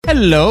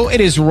Hello, it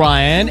is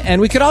Ryan,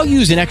 and we could all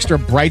use an extra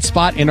bright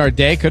spot in our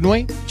day, couldn't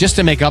we? Just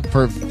to make up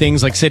for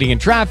things like sitting in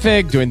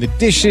traffic, doing the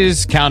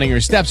dishes, counting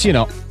your steps,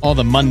 all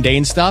the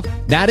mundane stuff.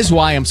 That is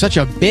why I'm such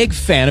a big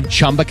fan of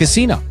Chumba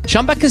Casino.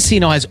 Chumba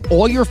Casino has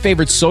all your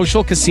favorite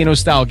social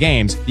casino-style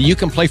games that you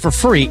can play for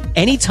free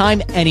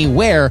anytime,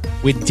 anywhere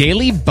with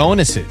daily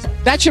bonuses.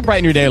 That should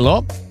brighten your day a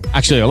little.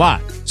 Actually, a lot.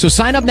 So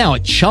sign up now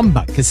at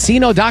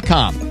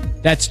ChumbaCasino.com.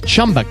 That's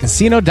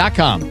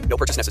ChumbaCasino.com. No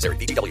purchase necessary.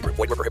 VGW Group.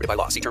 Void where prohibited by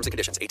law. See terms and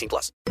conditions.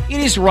 18+. It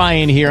is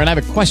Ryan here, and I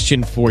have a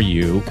question for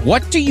you.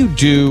 What do you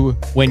do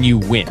when you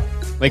win?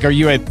 Like, are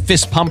you a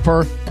fist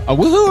pumper, a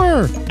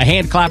woohooer, a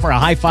hand clapper, a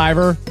high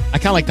fiver? I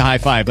kind of like the high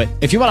five, but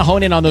if you want to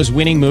hone in on those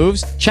winning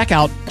moves, check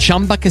out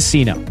Chumba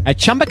Casino. At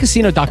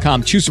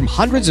ChumbaCasino.com, choose from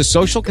hundreds of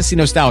social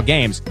casino-style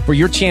games for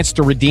your chance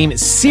to redeem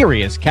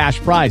serious cash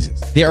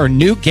prizes. There are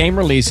new game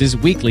releases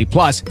weekly,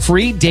 plus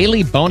free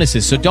daily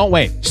bonuses, so don't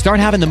wait. Start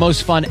having the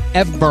most fun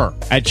ever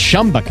at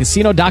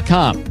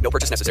ChumbaCasino.com. No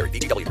purchase necessary.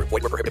 VGW Group.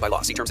 Void where prohibited by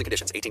law. See terms and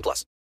conditions.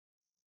 18+.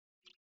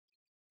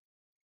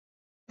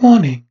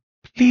 Warning.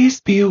 Please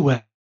be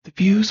aware. The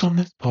views on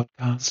this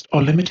podcast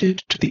are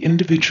limited to the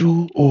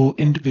individual or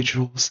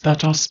individuals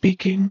that are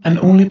speaking and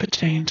only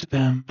pertain to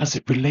them as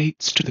it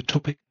relates to the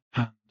topic at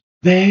hand.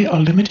 They are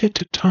limited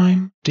to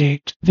time,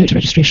 date, voter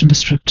registration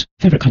district,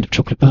 favourite kind of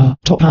chocolate bar,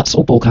 top hats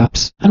or ball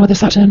caps, and whether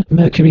Saturn,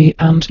 Mercury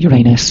and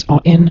Uranus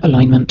are in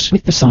alignment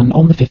with the Sun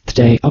on the 5th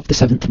day of the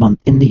 7th month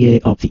in the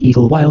year of the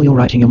Eagle while you're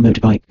riding your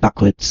motorbike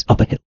backwards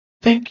up a hill.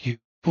 Thank you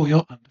for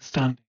your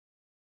understanding.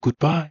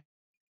 Goodbye.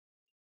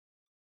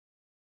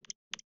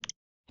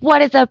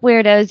 What is up,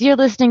 weirdos? You're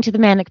listening to the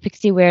Manic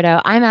Pixie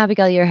Weirdo. I'm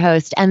Abigail, your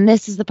host, and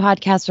this is the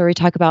podcast where we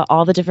talk about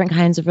all the different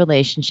kinds of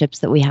relationships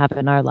that we have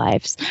in our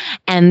lives.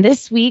 And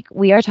this week,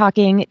 we are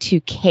talking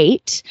to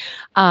Kate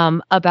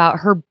about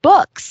her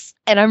books.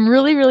 And I'm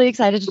really, really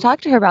excited to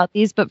talk to her about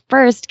these. But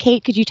first,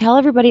 Kate, could you tell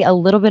everybody a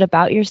little bit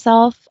about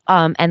yourself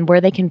and where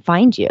they can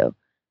find you?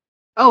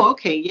 Oh,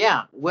 okay.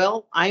 Yeah.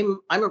 Well, I'm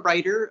a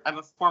writer. I'm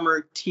a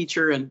former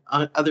teacher and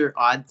other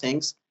odd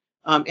things.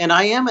 And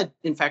I am,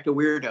 in fact, a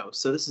weirdo.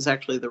 So this is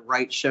actually the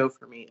right show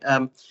for me.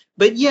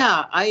 But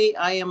yeah, I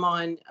am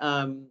on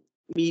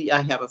media.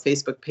 I have a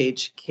Facebook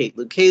page, Kate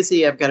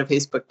Lucchese. I've got a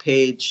Facebook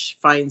page,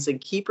 Finds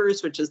and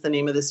Keepers, which is the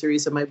name of the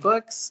series of my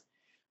books.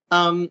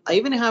 I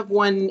even have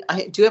one.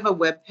 I do have a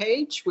web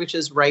page, which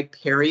is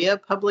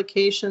Rhyperia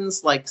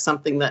Publications, like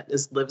something that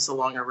lives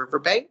along a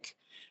riverbank.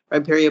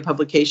 Rhyperia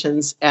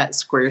Publications at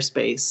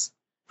Squarespace.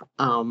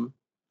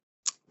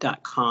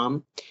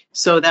 .com.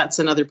 So that's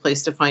another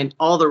place to find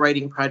all the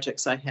writing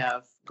projects I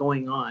have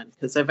going on,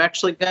 because I've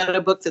actually got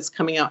a book that's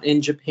coming out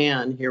in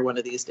Japan here one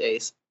of these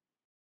days.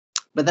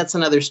 But that's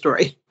another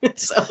story.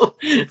 So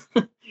it's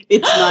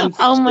nonfiction.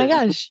 Oh my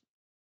gosh.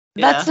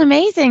 Yeah. That's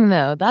amazing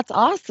though. That's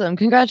awesome.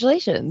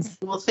 Congratulations.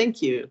 Well,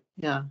 thank you.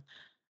 Yeah.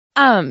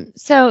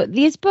 So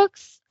these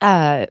books,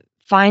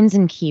 Finds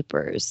and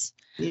Keepers.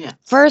 Yeah.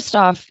 First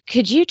off,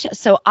 could you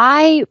so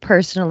I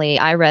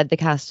read The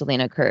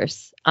Castellina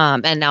Curse.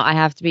 And now I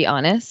have to be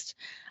honest.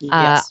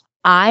 Yes.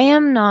 I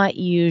am not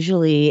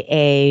usually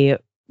a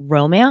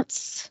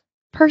romance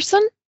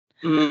person,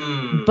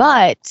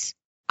 but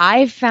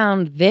I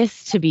found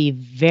this to be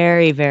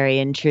very, very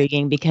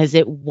intriguing because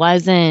it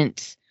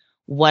wasn't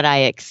what I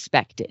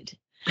expected.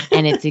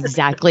 And it's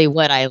exactly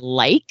what I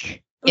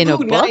like in a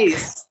book.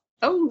 Nice.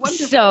 Oh,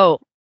 wonderful. So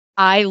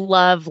I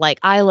love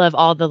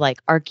all the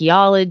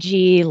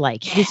archaeology,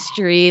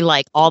 history,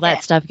 all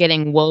that stuff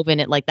getting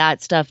woven.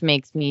 That stuff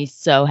makes me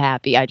so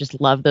happy. I just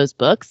love those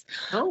books.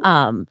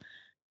 Oh.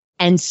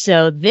 And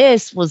so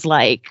this was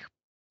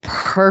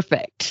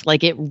perfect.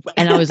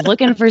 And I was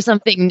looking for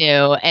something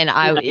new.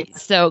 And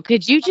so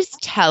could you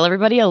just tell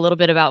everybody a little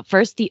bit about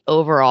first the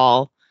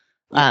overall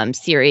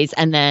series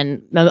and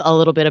then a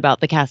little bit about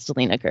the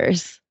Castellina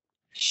Curse?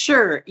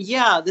 Sure.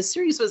 Yeah. The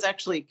series was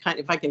actually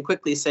if I can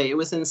quickly say, it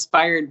was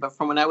inspired but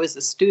from when I was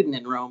a student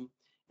in Rome.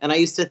 And I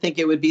used to think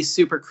it would be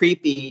super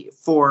creepy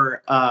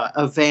for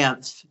a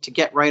Vanth to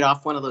get right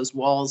off one of those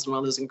walls and one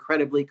of those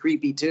incredibly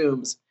creepy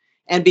tombs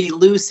and be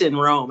loose in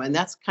Rome. And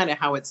that's kind of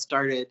how it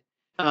started.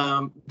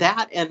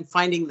 That and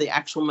finding the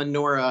actual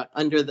menorah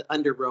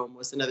under Rome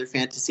was another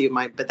fantasy of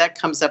mine, but that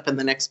comes up in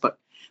the next book.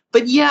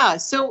 But yeah,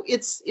 so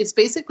it's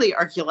basically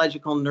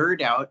archaeological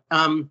nerd out.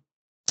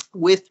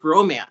 With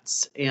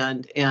romance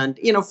and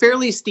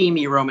fairly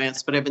steamy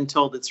romance, but I've been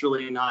told it's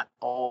really not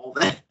all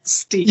that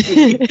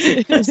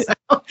steamy.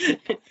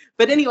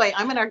 But anyway,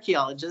 I'm an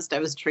archaeologist. I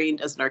was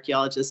trained as an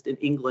archaeologist in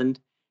England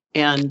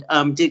and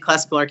did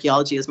classical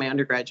archaeology as my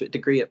undergraduate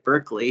degree at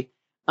Berkeley.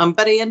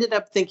 But I ended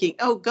up thinking,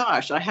 oh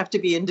gosh, I have to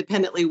be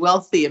independently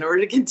wealthy in order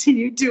to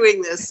continue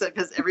doing this,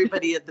 because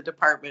everybody at the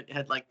department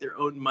had their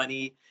own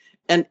money.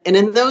 And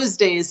in those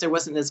days, there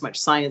wasn't as much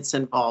science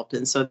involved.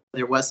 And so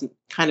there wasn't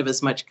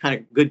as much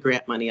good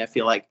grant money, I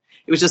feel like.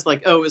 It was just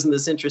oh, isn't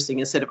this interesting?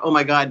 Instead of, oh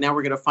my God, now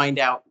we're going to find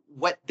out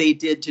what they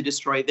did to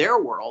destroy their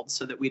world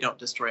so that we don't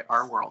destroy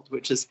our world,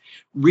 which is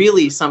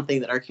really something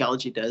that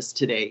archaeology does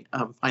today,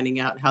 finding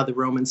out how the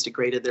Romans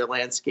degraded their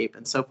landscape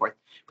and so forth.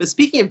 But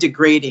speaking of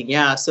degrading,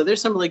 yeah, so there's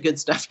some really good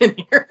stuff in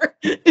here.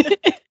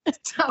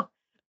 So,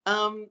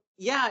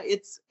 yeah,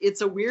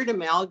 it's a weird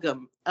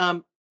amalgam.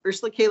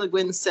 Ursula K. Le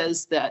Guin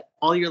says that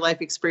all your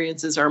life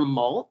experiences are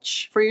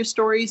mulch for your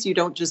stories. You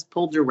don't just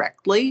pull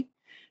directly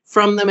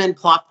from them and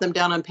plop them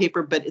down on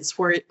paper, but it's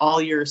where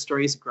all your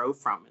stories grow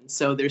from. And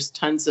so there's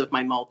tons of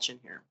my mulch in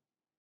here.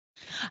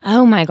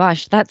 Oh my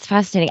gosh, that's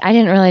fascinating. I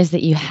didn't realize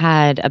that you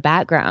had a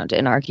background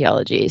in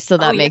archaeology, so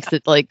that makes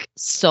it like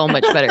so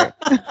much better.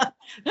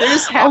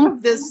 There's half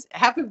of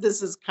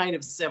this is kind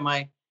of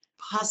semi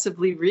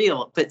possibly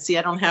real, but see,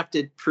 I don't have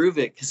to prove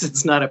it because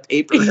it's not a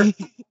paper.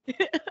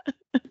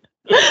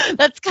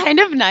 That's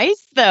kind of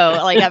nice though.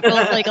 Like that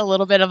feels like a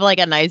little bit of like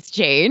a nice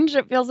change.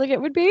 It feels like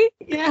it would be.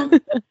 Yeah.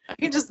 I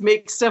can just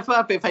make stuff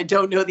up. If I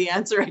don't know the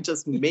answer, I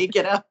just make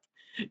it up.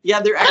 Yeah,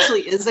 there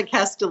actually is a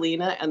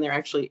Castellina and there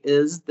actually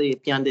is the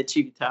Pian de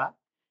Civita.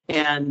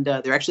 And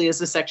there actually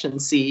is a Section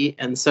C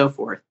and so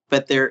forth.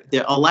 But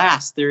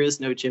alas, there is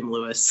no Jim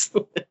Lewis.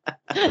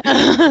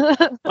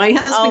 My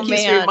husband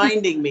keeps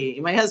reminding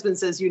me. My husband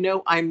says,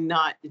 I'm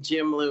not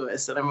Jim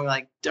Lewis. And I'm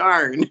like,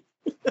 darn.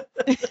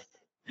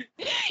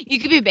 You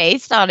could be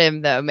based on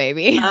him, though,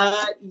 maybe.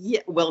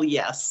 Yeah. Well,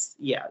 yes.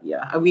 Yeah.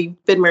 We've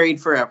been married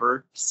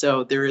forever.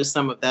 So there is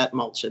some of that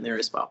mulch in there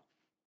as well.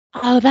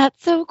 Oh,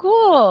 that's so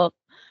cool.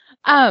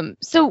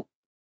 So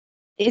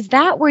is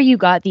that where you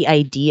got the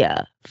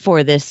idea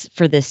for this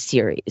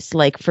series?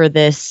 Like for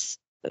this,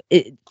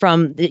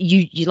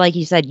 you like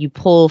you said, you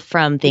pull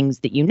from things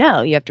that you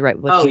know. You have to write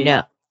what you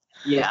know.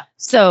 Yeah.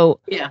 So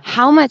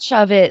how much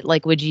of it,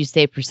 like, would you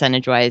say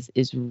percentage-wise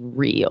is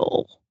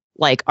real?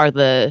 Like, how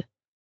much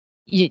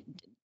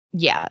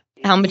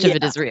of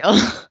it is real?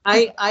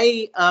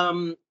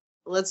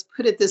 Let's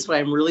put it this way.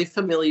 I'm really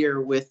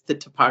familiar with the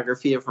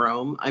topography of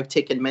Rome. I've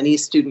taken many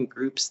student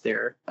groups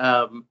there.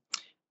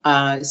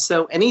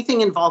 So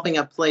anything involving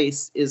a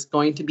place is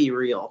going to be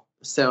real.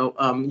 So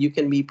you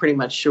can be pretty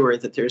much sure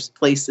that there's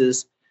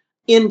places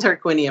in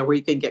Tarquinia where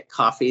you can get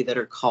coffee that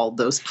are called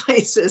those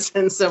places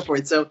and so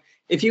forth. So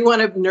if you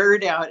want to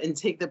nerd out and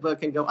take the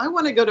book and go, I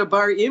want to go to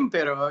Bar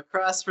Impero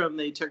across from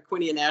the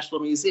Tarquinia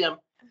National Museum,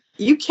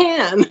 you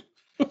can.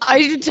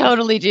 I should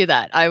totally do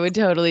that. I would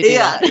totally do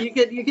that. Yeah,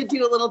 you could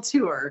do a little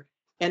tour.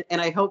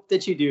 And I hope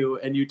that you do,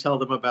 and you tell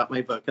them about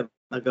my book, and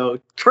they'll go,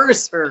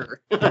 curse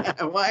her.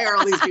 Why are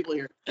all these people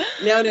here?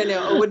 No.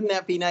 Oh, wouldn't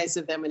that be nice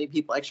if that many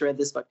people actually read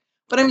this book?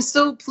 But I'm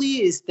so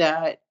pleased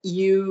that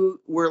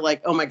you were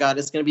like, oh my God,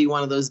 it's going to be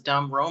one of those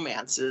dumb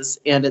romances.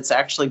 And it's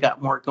actually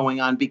got more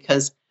going on,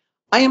 because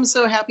I am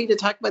so happy to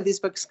talk about these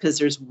books because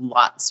there's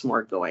lots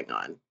more going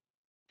on.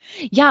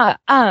 Yeah.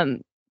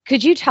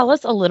 Could you tell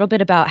us a little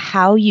bit about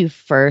how you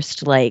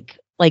first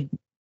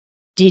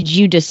did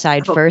you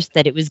decide first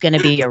that it was going to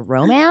be a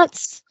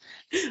romance?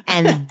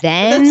 And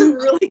then that's a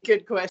really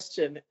good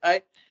question.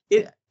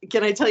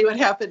 Can I tell you what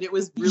happened? It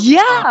was really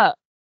fun.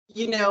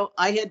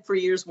 I had for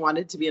years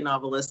wanted to be a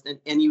novelist,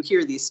 and you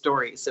hear these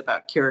stories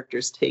about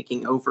characters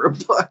taking over a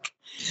book.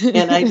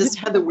 And I just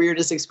had the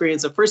weirdest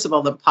experience of, first of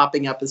all, them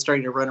popping up and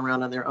starting to run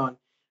around on their own.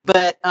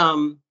 But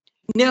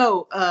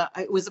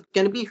it was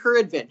going to be her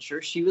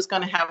adventure. She was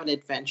going to have an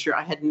adventure.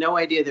 I had no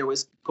idea there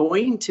was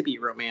going to be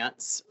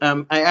romance.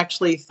 I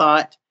actually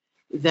thought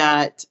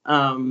that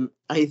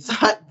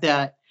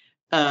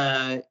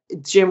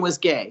Jim was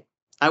gay.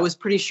 I was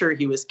pretty sure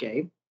he was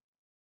gay,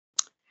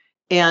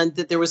 and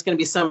that there was going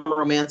to be some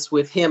romance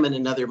with him and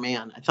another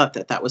man. I thought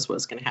that was what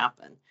was going to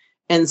happen.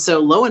 And so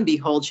lo and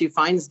behold, she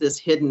finds this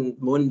hidden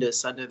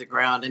mundus under the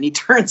ground, and he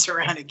turns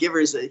around and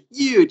gives her a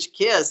huge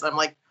kiss. I'm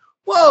like,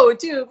 whoa,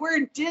 dude,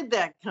 where did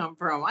that come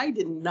from? I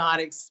did not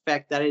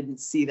expect that. I didn't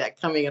see that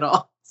coming at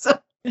all.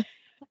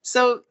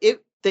 So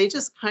they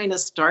just kind of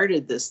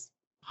started this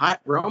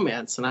hot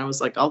romance, and I was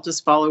like, I'll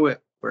just follow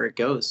it where it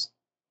goes.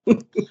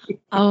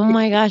 Oh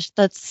my gosh,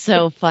 that's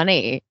so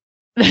funny.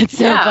 That's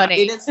so funny.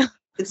 I mean,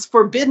 it's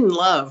forbidden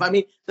love. I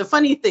mean, the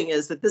funny thing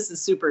is that this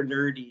is super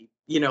nerdy,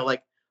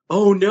 like,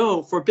 oh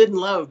no, forbidden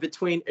love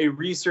between a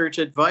research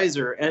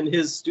advisor and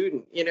his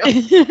student,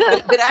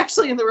 but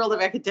actually in the world of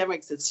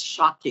academics, it's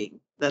shocking.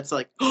 That's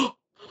like, oh,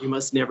 you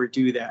must never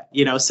do that,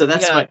 so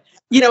that's what,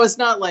 it's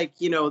not like,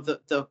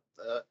 the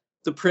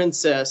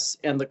princess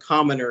and the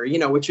commoner,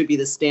 which would be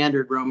the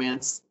standard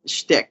romance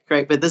shtick,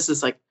 right? But this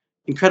is like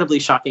incredibly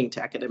shocking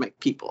to academic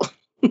people.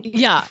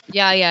 Yeah.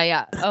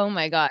 Oh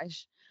my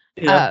gosh.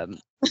 Yeah.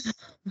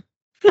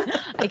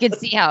 I can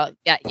see how,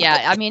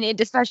 I mean, it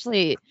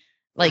especially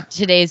like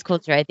today's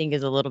culture, I think,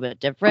 is a little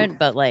bit different,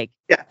 but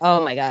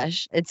oh my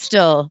gosh, it's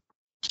still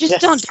just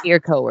don't do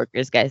your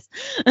coworkers, guys.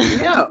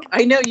 No,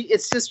 I know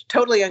it's just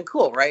totally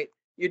uncool, right?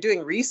 You're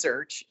doing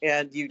research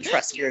and you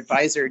trust your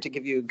advisor to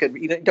give you a good,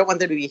 you don't want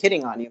them to be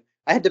hitting on you.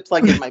 I had to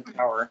plug in my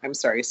power. I'm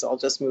sorry. So I'll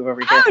just move over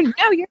here. Oh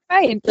no, you're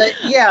fine. But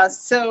yeah,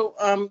 so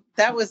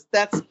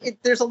that's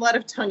it. There's a lot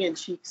of tongue in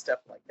cheek stuff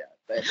like that.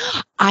 But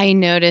I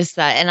noticed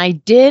that. And I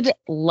did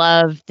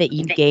love that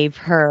you gave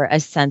her a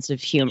sense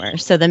of humor.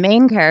 So the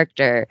main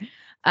character,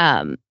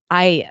 I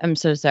am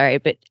so sorry,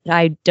 but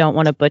I don't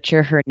want to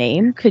butcher her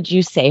name. Could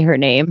you say her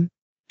name?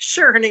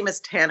 Sure. Her name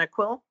is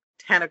Tanaquil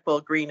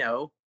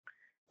Greeno.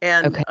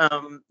 And Okay.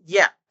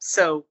 yeah,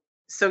 so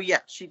yeah,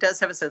 she does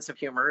have a sense of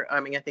humor. I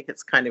mean, I think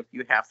it's kind of,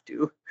 you have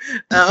to.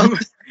 Um,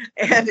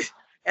 and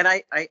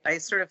I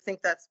sort of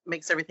think that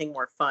makes everything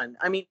more fun.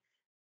 I mean,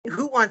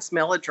 who wants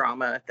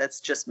melodrama that's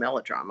just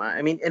melodrama?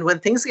 I mean, and when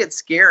things get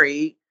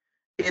scary,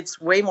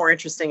 it's way more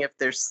interesting if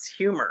there's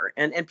humor,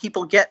 and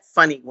people get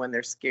funny when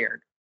they're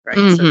scared, right?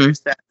 So Mm-hmm. there's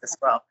that as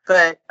well.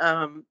 But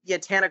yeah,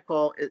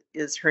 Tanaquil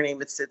is her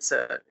name. It's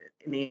a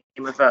name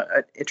of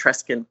a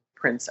Etruscan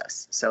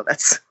princess. So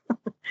that's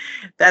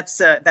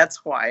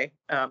why.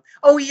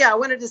 Oh yeah, I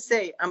wanted to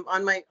say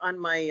on my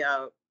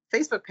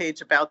Facebook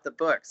page about the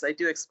books, I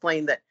do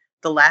explain that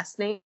the last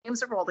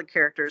names of all the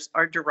characters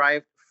are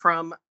derived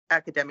from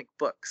academic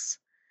books.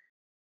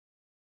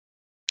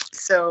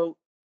 So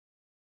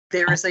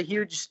there's a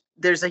huge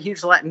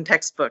Latin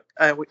textbook,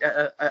 a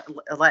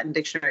Latin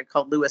dictionary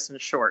called Lewis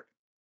and Short.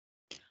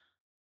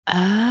 And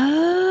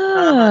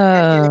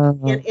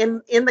Oh.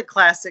 in the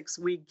classics,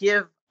 we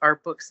give our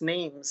books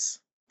names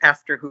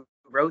after who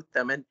wrote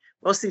them, and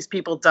most of these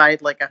people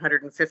died like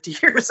 150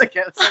 years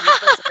ago. So these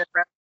books have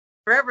been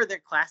forever. They're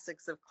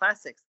classics of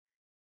classics.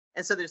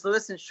 And so there's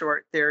Lewis and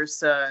Short,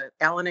 there's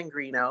Allen and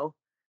Greeno,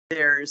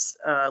 there's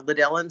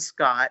Liddell and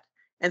Scott.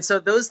 And so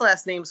those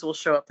last names will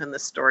show up in the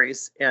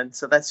stories. And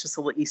so that's just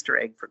a little Easter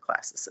egg for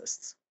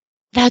classicists.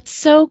 That's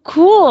so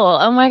cool.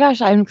 Oh my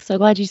gosh, I'm so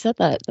glad you said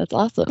that. That's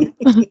awesome.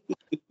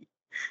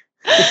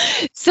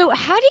 So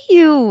how do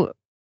you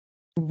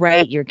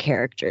write your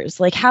characters?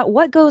 Like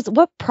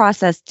what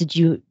process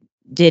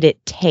did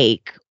it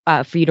take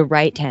for you to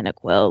write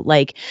Tanaquil?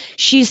 Like,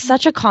 she's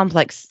such a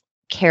complex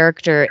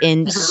character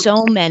in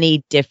so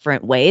many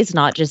different ways,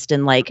 not just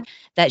in like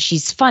that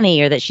she's funny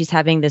or that she's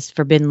having this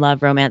forbidden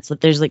love romance, but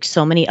there's like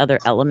so many other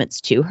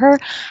elements to her.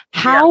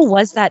 How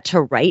was that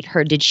to write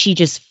her? Did she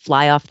just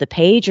fly off the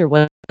page, or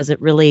was it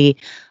really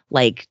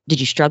like, did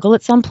you struggle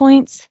at some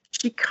points?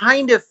 She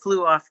kind of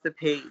flew off the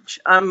page.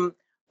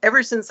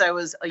 Ever since I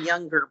was a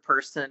younger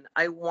person,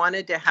 I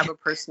wanted to have a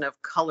person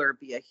of color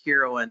be a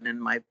heroine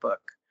in my book.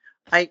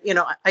 I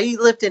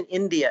lived in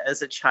India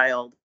as a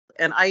child,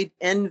 and I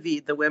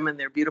envied the women,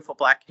 their beautiful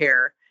black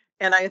hair.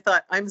 And I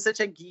thought, I'm such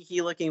a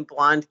geeky looking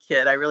blonde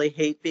kid. I really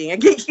hate being a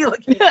geeky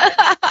looking kid.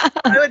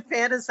 I would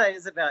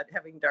fantasize about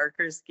having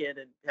darker skin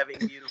and having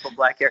beautiful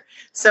black hair.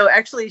 So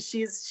actually,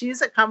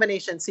 she's a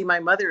combination. See, my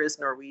mother is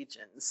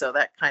Norwegian, so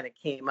that kind of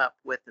came up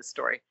with the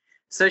story.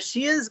 So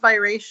she is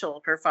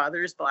biracial. Her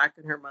father is black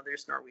and her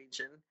mother's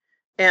Norwegian.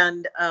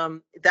 And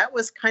that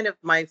was kind of,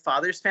 my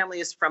father's family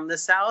is from the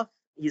South.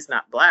 He's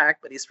not black,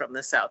 but he's from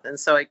the South. And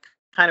so I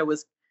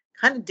was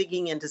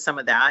digging into some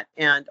of that,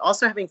 and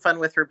also having fun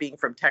with her being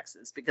from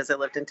Texas, because I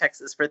lived in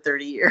Texas for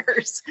 30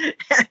 years.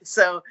 And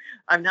so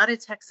I'm not a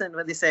Texan,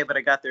 what they say, but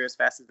I got there as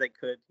fast as I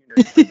could.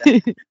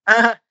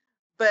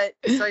 But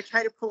so I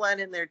try to pull that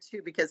in there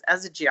too, because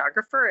as a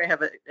geographer, I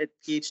have a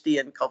PhD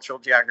in cultural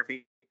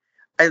geography.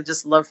 I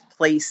just love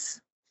place.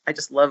 I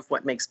just love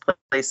what makes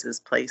places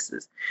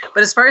places.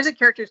 But as far as the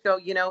characters go,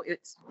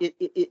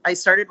 I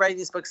started writing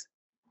these books,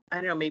 I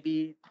don't know,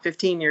 maybe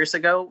 15 years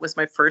ago was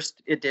my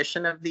first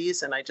edition of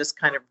these, and I just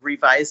kind of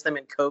revised them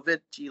in COVID,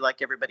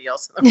 like everybody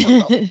else in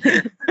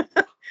the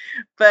world.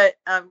 But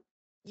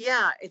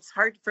yeah, it's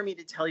hard for me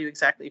to tell you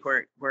exactly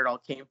where it all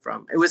came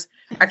from. It was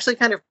actually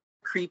kind of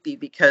creepy,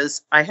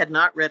 because I had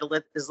not read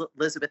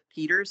Elizabeth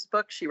Peters'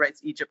 book. She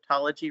writes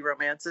Egyptology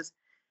romances,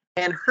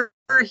 and her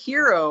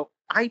hero,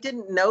 I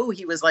didn't know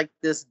he was like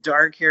this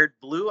dark-haired,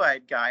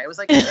 blue-eyed guy. I was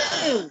like,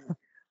 hey,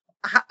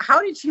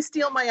 how did she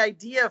steal my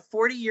idea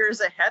 40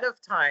 years ahead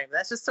of time?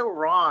 That's just so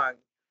wrong.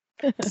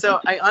 So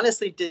I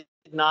honestly did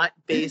not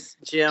base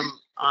Jim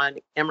on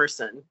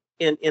Emerson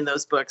in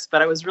those books,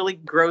 but I was really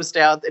grossed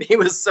out that he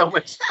was so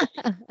much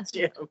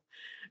Jim.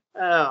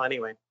 Oh,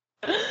 anyway.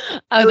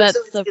 Oh,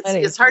 that's so funny.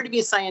 It's hard to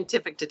be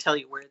scientific to tell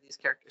you where these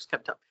characters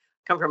come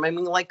from. I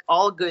mean, like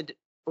all good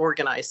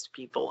organized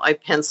people, I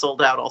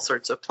penciled out all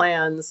sorts of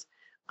plans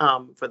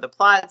for the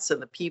plots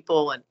and the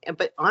people,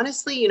 but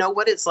honestly, you know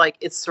what it's like?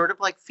 It's sort of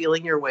like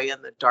feeling your way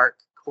in the dark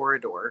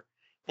corridor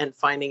and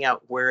finding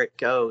out where it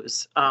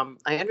goes.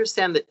 I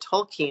understand that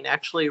Tolkien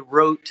actually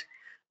wrote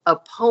a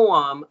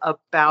poem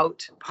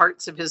about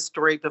parts of his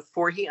story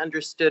before he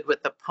understood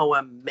what the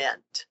poem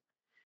meant.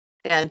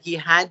 And he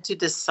had to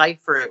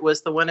decipher. It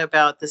was the one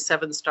about the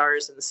 7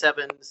 stars and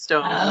 7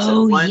 stones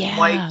and one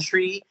white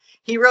tree.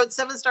 He wrote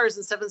 7 stars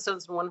and 7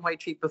 stones and 1 white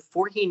tree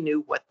before he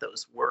knew what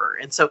those were.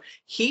 And so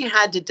he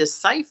had to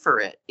decipher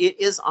it. It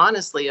is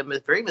honestly a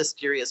very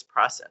mysterious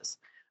process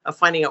of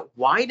finding out,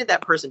 why did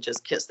that person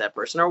just kiss that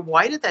person? Or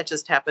why did that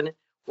just happen?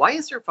 Why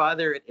is her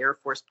father an Air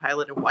Force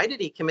pilot? And why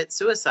did he commit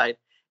suicide?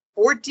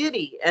 Or did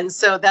he? And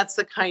so that's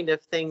the kind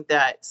of thing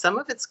that some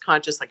of it's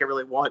conscious, like I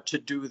really want to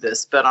do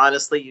this, but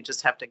honestly, you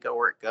just have to go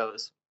where it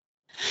goes.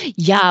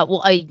 Yeah,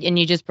 well, and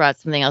you just brought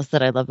something else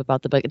that I love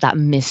about the book, that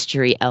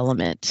mystery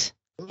element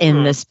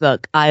in this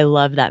book. I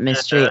love that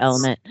mystery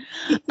element.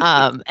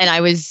 And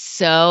I was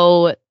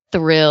so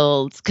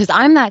thrilled, because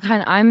I'm that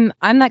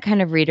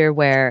kind of reader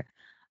where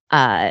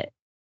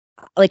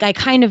like I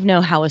kind of know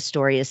how a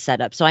story is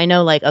set up. So I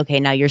know like, okay,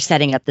 now you're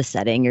setting up the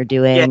setting, you're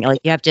doing like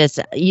you have to,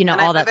 and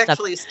all that I've stuff.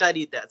 actually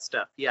studied that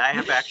stuff. Yeah, I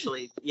have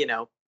actually,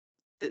 yeah.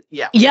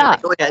 Yeah.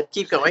 Go ahead,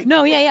 keep going.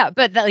 No, yeah.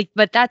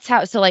 But that's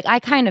how, so like I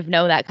kind of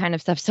know that kind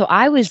of stuff. So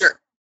I was Sure.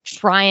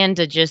 trying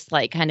to just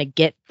like kind of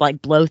get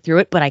like blow through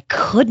it, but I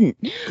couldn't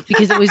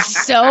because it was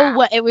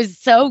it was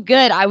so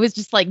good. I was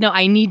just like, no,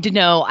 I need to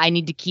know. I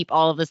need to keep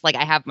all of this. Like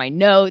I have my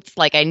notes.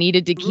 Like I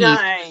needed to keep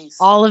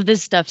all of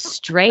this stuff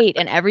straight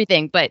and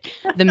everything. But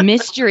the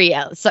mystery,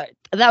 so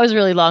that was a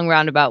really long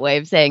roundabout way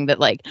of saying that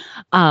like,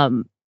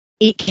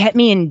 it kept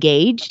me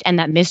engaged, and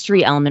that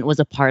mystery element was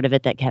a part of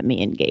it that kept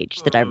me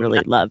engaged that I really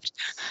loved.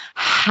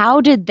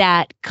 How did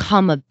that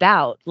come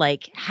about?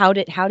 Like, how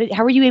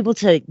were you able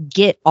to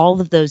get all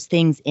of those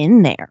things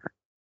in there?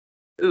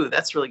 Ooh,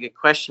 that's a really good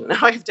question. Now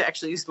I have to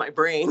actually use my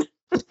brain.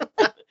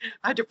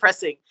 How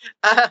depressing.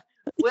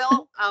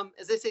 Well,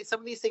 as I say,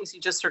 some of these things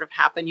you just sort of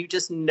happen. You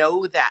just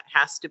know that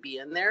has to be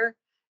in there.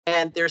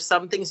 And there's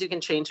some things you can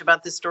change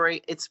about this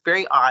story. It's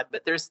very odd,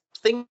 but there's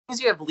things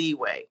you have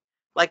leeway.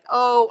 Like,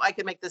 oh, I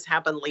could make this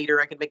happen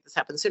later. I could make this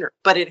happen sooner,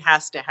 but it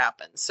has to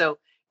happen. So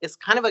it's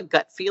kind of a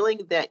gut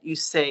feeling that you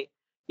say,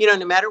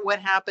 no matter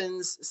what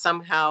happens,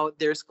 somehow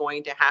there's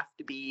going to have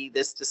to be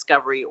this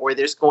discovery, or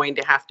there's going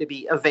to have to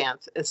be a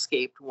Vanth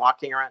escaped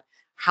walking around.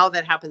 How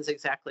that happens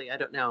exactly, I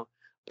don't know.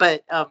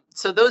 But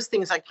so those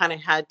things I kind of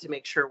had to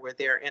make sure were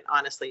there. And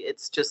honestly,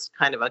 it's just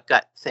kind of a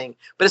gut thing.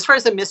 But as far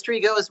as the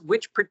mystery goes,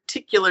 which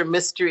particular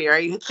mystery are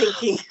you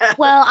thinking of?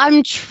 Well,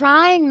 I'm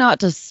trying not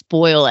to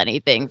spoil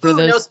anything for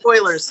those. No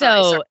spoilers.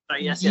 So,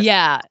 sorry. Yes.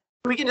 Yeah.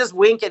 We can just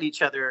wink at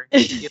each other.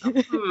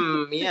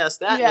 Yes,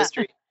 that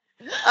mystery.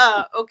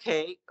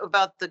 Okay.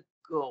 About the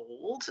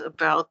gold,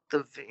 about the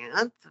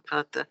Vanth,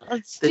 about the.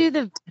 Let's do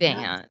the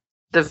Vanth.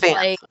 The Vanth.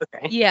 Like,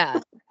 okay. Yeah.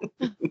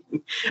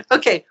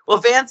 Okay.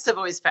 Well, Vanths have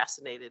always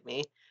fascinated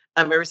me.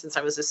 Ever since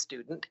I was a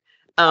student.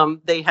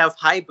 They have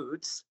high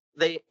boots.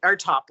 They are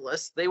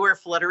topless. They wear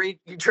fluttery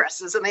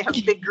dresses, and they have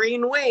big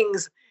green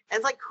wings. And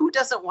it's like, who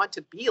doesn't want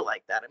to be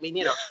like that? I mean,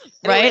 anyway,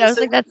 right? I was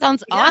like, that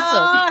sounds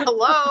awesome.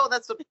 Hello,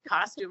 that's what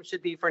costume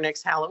should be for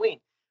next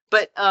Halloween.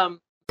 But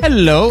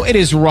Hello, it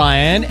is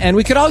Ryan, and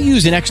we could all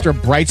use an extra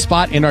bright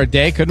spot in our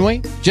day, couldn't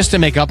we? Just to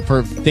make up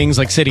for things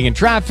like sitting in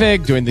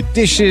traffic, doing the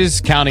dishes,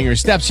 counting your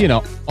steps,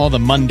 all the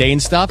mundane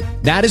stuff.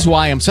 That is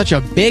why I'm such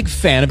a big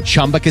fan of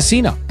Chumba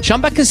Casino.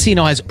 Chumba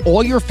Casino has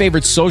all your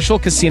favorite social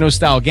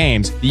casino-style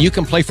games that you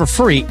can play for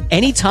free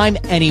anytime,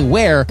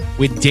 anywhere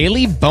with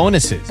daily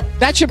bonuses.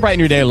 That should brighten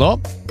your day a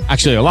little.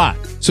 Actually, a lot.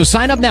 So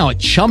sign up now at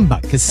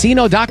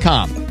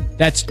ChumbaCasino.com.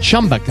 That's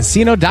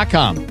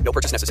ChumbaCasino.com. No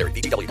purchase necessary.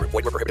 VGW Group.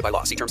 Void where prohibited by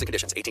law. See terms and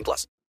conditions.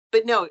 18+.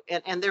 But no,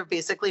 and they're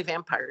basically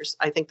vampires.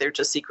 I think they're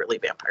just secretly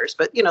vampires.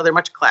 But, they're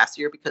much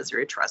classier because they're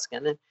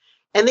Etruscan.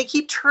 And they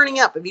keep turning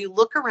up. If you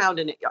look around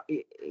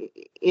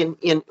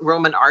in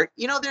Roman art,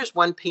 there's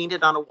one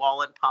painted on a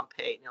wall in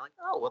Pompeii. And you're like,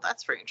 oh, well,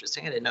 that's very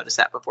interesting. I didn't notice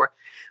that before.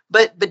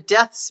 But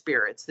death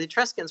spirits, the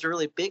Etruscans are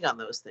really big on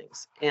those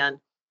things. And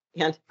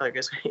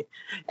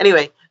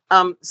anyway,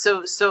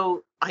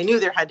 so I knew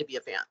there had to be a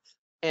Vanth.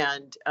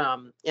 And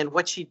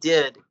what she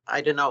did,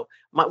 I don't know.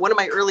 One of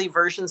my early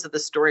versions of the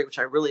story, which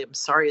I really am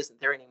sorry isn't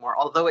there anymore,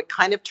 although it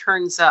kind of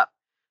turns up.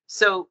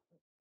 So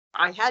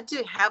I had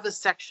to have a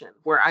section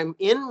where I'm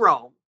in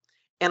Rome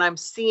and I'm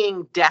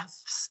seeing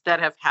deaths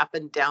that have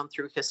happened down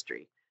through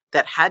history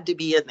that had to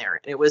be in there.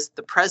 And it was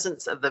the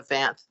presence of the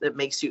Vanth that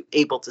makes you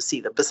able to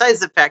see them. Besides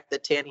the fact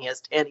that Tanny has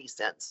Tanny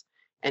sense.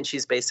 And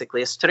she's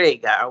basically a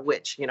strega, a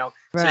witch, Right.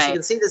 So she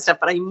can see this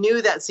stuff. But I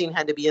knew that scene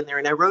had to be in there.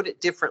 And I wrote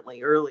it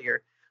differently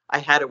earlier. I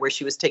had it where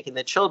she was taking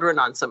the children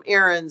on some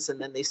errands, and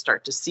then they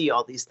start to see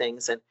all these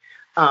things. And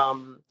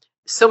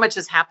so much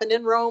has happened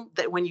in Rome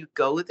that when you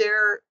go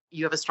there,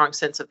 you have a strong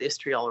sense of the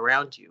history all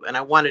around you. And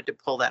I wanted to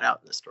pull that out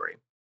in the story.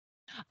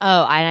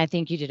 Oh, and I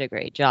think you did a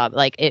great job.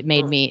 Like it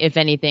made me, if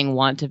anything,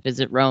 want to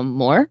visit Rome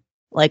more.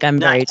 Like I'm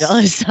very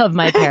jealous of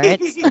my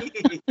parents.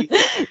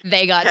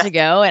 They got to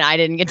go and I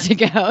didn't get to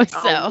go. So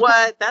oh,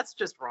 what? That's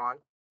just wrong.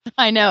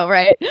 I know,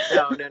 right?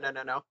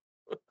 No.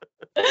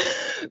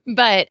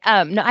 But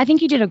no, I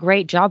think you did a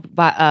great job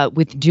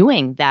with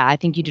doing that. I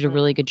think you did a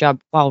really good job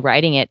while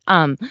writing it.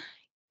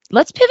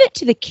 Let's pivot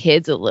to the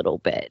kids a little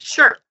bit.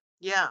 Sure.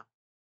 Yeah.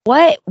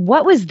 What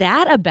was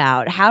that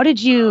about? How did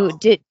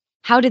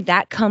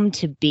that come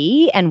to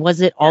be? And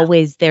was it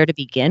always there to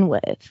begin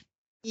with?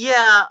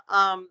 Yeah.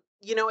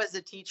 As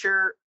a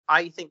teacher,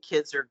 I think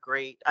kids are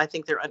great. I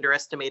think they're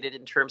underestimated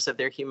in terms of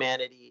their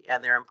humanity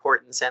and their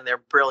importance and their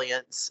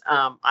brilliance.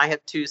 I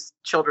have two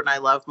children I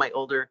love, my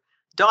older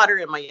daughter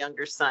and my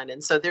younger son.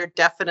 And so they're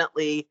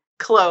definitely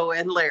Chloe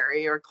and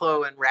Larry, or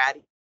Chloe and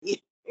Ratty.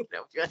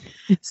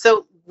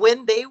 So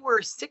when they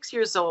were 6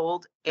 years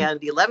old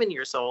and 11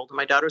 years old,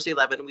 my daughter was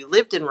 11, we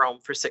lived in Rome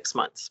for 6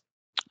 months.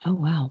 Oh,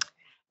 wow.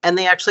 And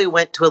they actually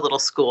went to a little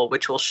school,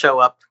 which will show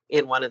up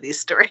in one of these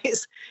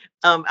stories,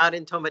 out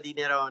in Tomba di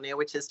Nerone,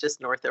 which is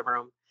just north of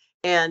Rome.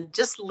 And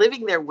just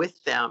living there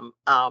with them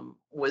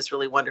was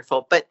really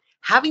wonderful. But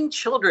having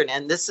children,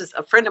 and this is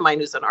a friend of mine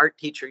who's an art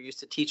teacher used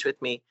to teach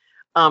with me,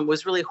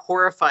 was really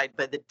horrified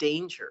by the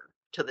danger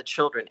to the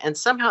children. And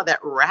somehow that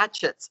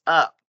ratchets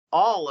up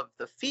all of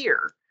the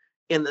fear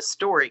in the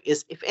story.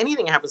 Is if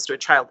anything happens to a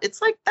child,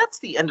 it's like that's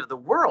the end of the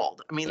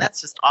world. I mean, Yeah.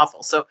 that's just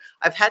awful. So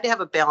I've had to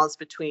have a balance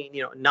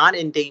between, not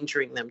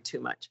endangering them too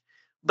much.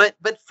 But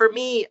for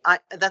me,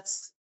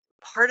 that's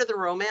part of the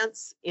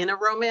romance in a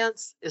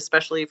romance,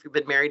 especially if you've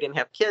been married and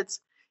have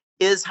kids,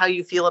 is how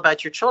you feel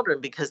about your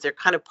children, because they're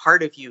kind of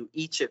part of you,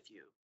 each of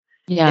you.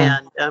 Yeah.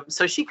 And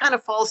so she kind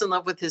of falls in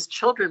love with his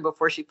children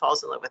before she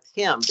falls in love with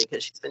him,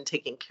 because she's been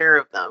taking care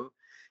of them.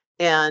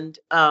 And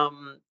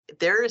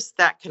there's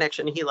that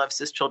connection. He loves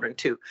his children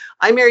too.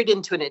 I married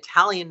into an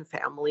Italian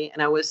family,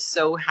 and I was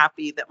so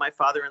happy that my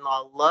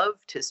father-in-law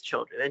loved his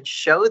children and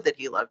showed that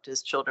he loved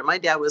his children. My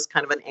dad was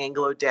kind of an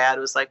Anglo dad.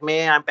 It was like,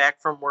 man, I'm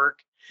back from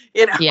work.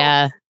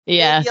 Yeah.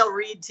 Yeah. Maybe I'll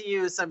read to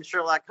you some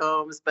Sherlock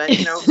Holmes, but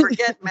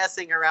forget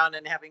messing around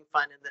and having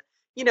fun in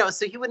the,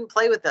 so he wouldn't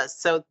play with us.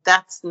 So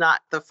that's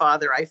not the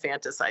father I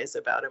fantasize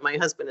about. And my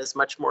husband is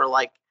much more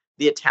like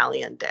the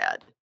Italian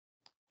dad.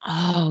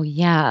 Oh,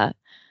 yeah.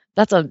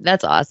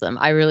 That's awesome.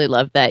 I really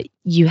love that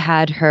you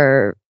had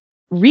her.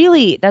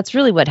 Really, that's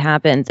really what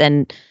happens.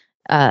 And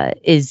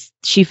is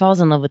she falls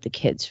in love with the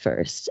kids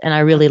first. And I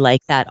really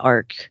like that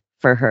arc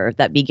for her,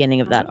 that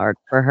beginning of that arc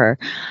for her.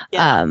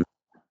 Yeah.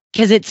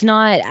 Because it's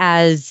not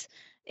as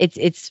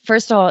it's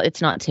first of all,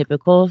 it's not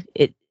typical.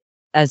 It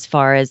as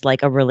far as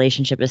like a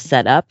relationship is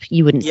set up,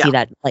 you wouldn't see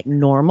that like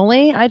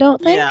normally, I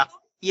don't think.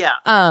 Yeah.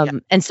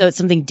 And so it's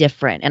something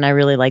different, and I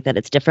really like that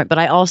it's different. But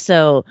I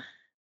also,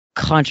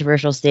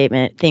 controversial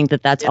statement, think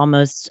that that's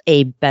almost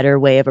a better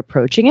way of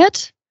approaching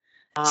it.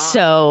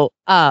 So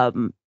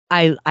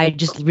I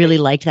just really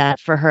liked that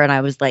for her, and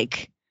I was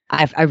like,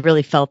 I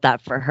really felt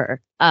that for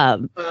her.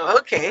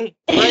 Okay.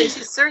 Well,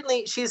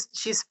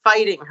 she's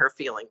fighting her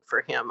feeling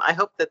for him. I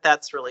hope that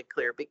that's really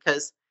clear,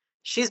 because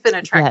she's been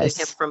attracted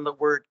to him from the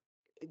word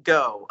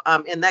go.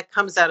 And that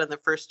comes out in the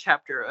first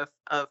chapter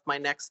of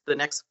the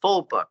next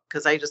full book,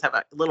 because I just have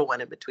a little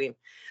one in between,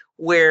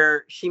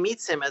 where she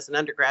meets him as an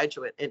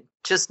undergraduate and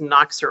just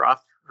knocks her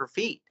off her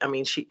feet. I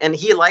mean,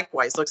 he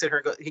likewise looks at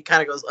her, he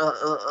kind of goes,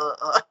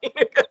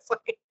 It's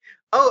like,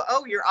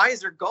 oh, your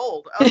eyes are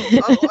gold.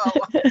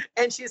 Oh.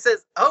 And she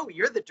says, oh,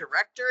 you're the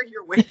director?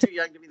 You're way too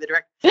young to be the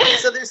director.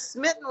 So they're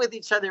smitten with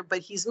each other, but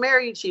he's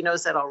married. She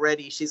knows that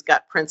already. She's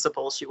got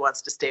principles. She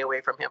wants to stay away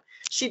from him.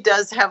 She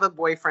does have a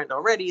boyfriend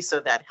already, so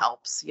that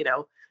helps,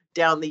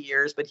 down the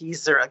years, but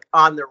he's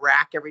on the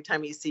rack every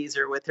time he sees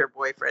her with her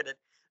boyfriend.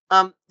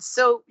 And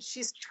so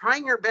she's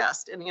trying her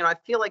best. And, I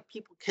feel like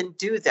people can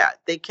do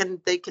that. They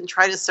can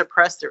try to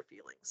suppress their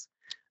feelings.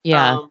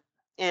 Yeah.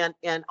 And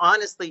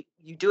honestly,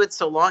 you do it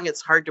so long,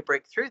 it's hard to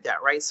break through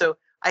that, right? So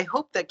I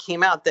hope that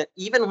came out, that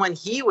even when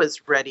he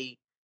was ready,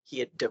 he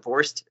had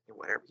divorced or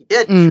whatever he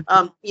did,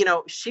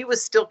 she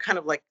was still kind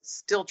of like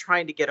still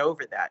trying to get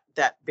over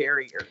that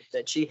barrier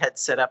that she had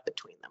set up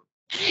between them.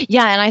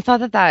 Yeah, and I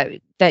thought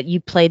that you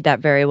played that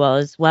very well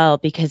as well,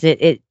 because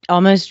it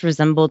almost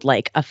resembled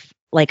like a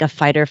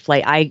fight or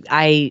flight.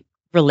 I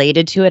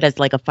related to it as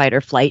like a fight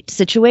or flight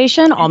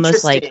situation,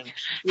 almost like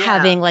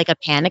having like a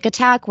panic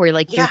attack where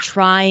like you're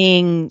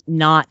trying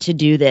not to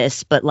do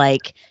this, but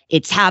like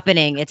it's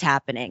happening.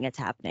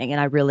 And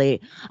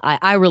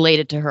I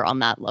related to her on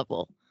that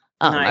level.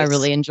 Nice. I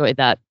really enjoyed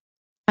that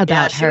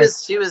about her.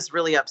 She was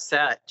really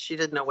upset. She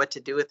didn't know what to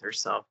do with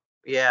herself.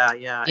 Yeah.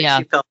 And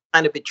she felt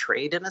kind of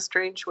betrayed in a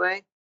strange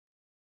way.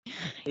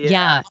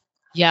 Yeah.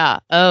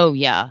 Oh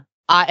yeah.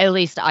 At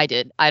least I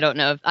did. I don't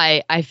know if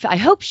I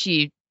hope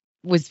she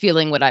was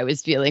feeling what I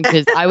was feeling,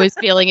 because I was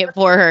feeling it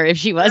for her if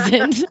she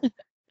wasn't.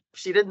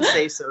 She didn't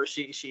say so.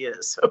 She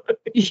is. So.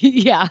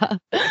 Yeah.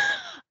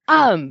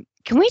 Can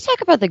we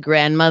talk about the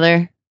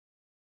grandmother?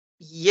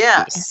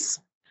 Yes.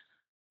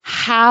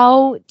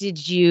 How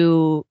did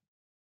you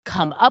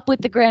come up with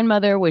the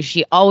grandmother? Was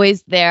she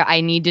always there? I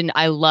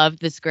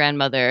loved this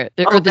grandmother,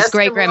 or this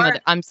great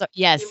grandmother. I'm sorry.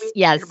 Yes.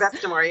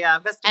 Bestamore, yeah.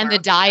 And the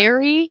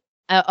diary.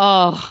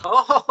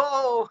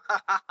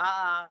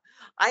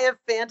 I have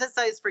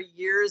fantasized for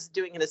years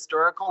doing an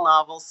historical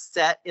novel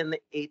set in the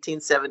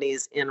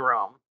 1870s in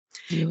Rome.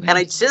 And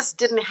I just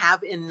didn't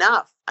have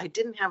enough. I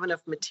didn't have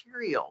enough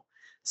material.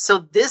 So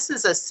this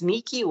is a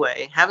sneaky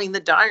way, having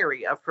the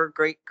diary of her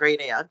great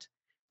aunt.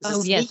 It's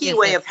a sneaky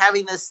way of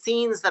having the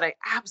scenes that I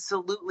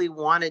absolutely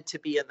wanted to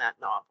be in that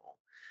novel.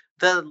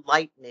 The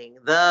lightning,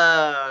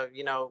 the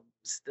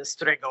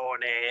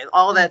stregone,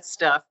 all that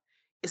stuff.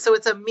 So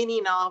it's a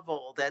mini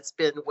novel that's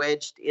been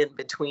wedged in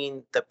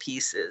between the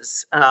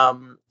pieces.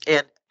 And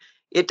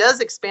it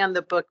does expand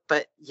the book,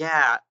 but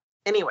yeah.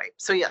 Anyway,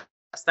 so yes,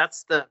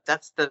 that's the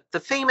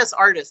famous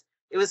artist.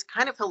 It was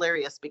kind of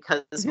hilarious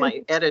because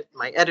my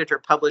editor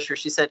publisher,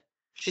 she said,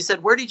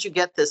 where did you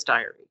get this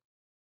diary?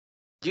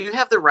 Do you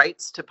have the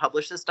rights to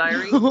publish this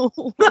diary?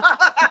 And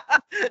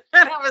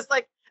I was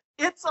like,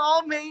 it's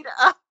all made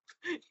up.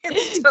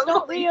 It's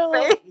totally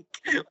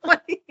fake.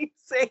 What are you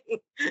saying?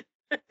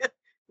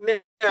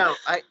 No,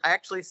 I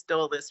actually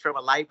stole this from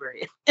a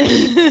library.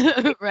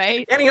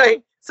 Right.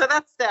 Anyway, so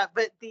that's that.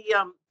 But the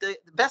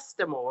best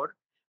amour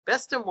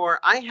Bestamore,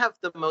 I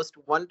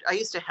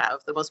used to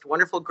have the most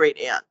wonderful great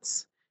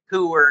aunts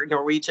who were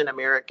Norwegian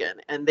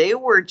American, and they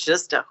were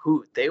just a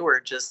hoot. They were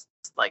just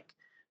like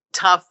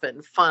tough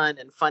and fun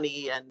and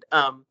funny. And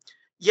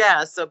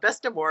yeah, so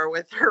Bestamore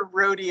with her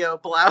rodeo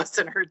blouse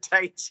and her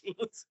tight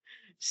jeans,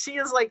 she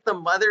is like the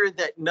mother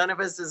that none of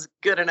us is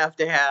good enough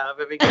to have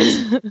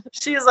because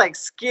she is like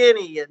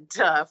skinny and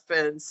tough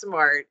and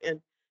smart. And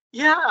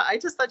yeah, I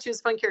just thought she was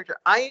a fun character.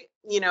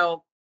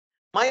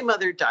 My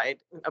mother died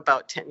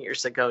about 10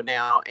 years ago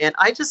now, and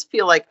I just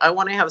feel like I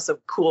want to have some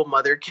cool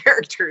mother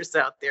characters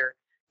out there,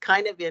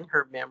 kind of in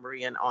her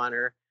memory and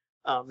honor.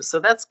 So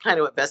that's kind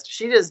of what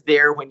she is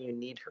there when you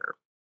need her.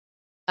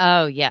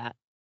 Oh, yeah.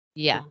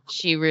 Yeah,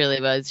 she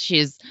really was.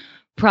 She's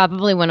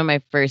probably one of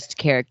my first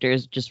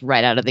characters just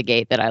right out of the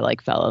gate that I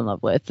like fell in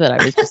love with, that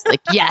I was just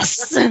like,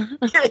 yes.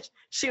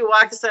 She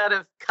walks out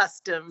of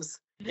customs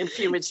in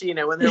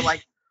Fiumicino and they're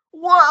like,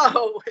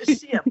 whoa, is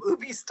she a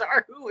movie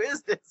star? Who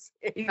is this?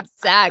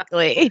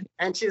 Exactly.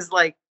 And she's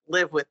like,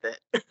 live with it.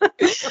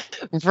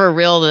 For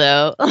real,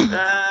 though.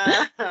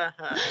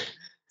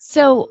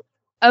 So,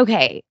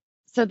 okay.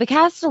 So the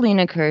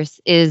Castellina curse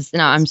is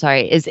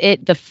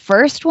it the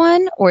first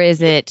one or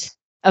is it?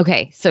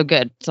 Okay, so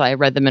good. So I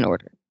read them in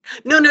order.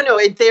 No.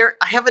 I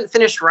haven't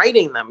finished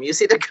writing them. You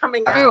see, they're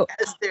coming out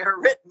as they're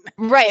written.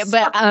 Right,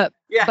 but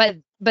yeah.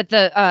 But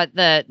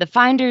the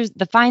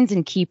Finds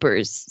and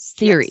Keepers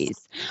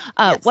series.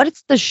 Yes.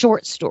 What's the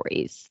short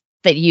stories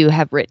that you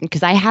have written?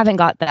 Because I haven't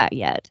got that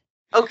yet.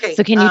 Okay.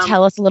 So can you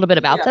tell us a little bit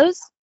about those?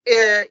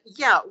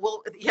 Yeah.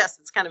 Well, yes,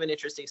 it's kind of an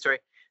interesting story.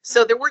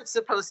 So there weren't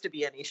supposed to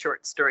be any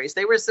short stories.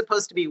 They were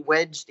supposed to be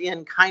wedged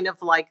in, kind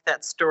of like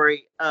that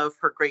story of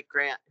her great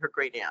aunt.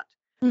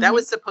 Mm-hmm. That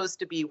was supposed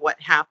to be what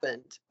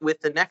happened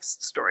with the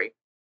next story.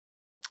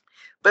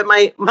 But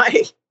my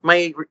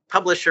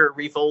publisher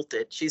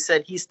revolted. She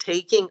said he's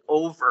taking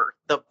over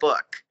the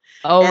book.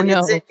 Oh, and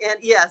no.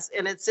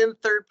 It's in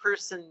third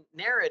person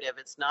narrative.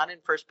 It's not in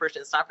first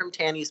person. It's not from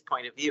Tanny's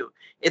point of view.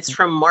 It's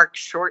from Mark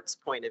Short's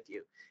point of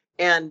view.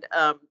 And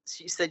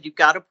she said, you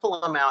got to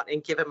pull him out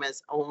and give him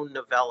his own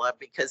novella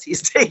because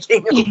he's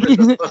taking over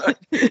the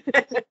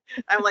book.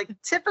 I'm like,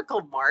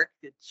 typical Mark,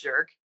 the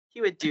jerk.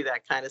 He would do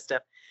that kind of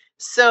stuff.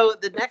 So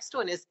the next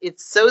one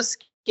it's so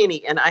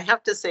skinny. And I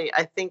have to say,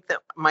 I think that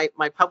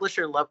my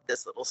publisher loved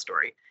this little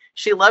story.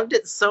 She loved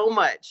it so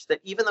much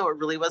that even though it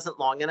really wasn't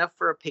long enough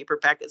for a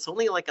paperback, it's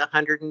only like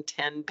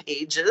 110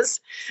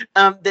 pages,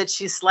 that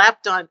she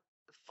slapped on,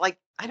 like,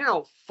 I don't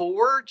know,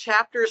 4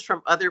 chapters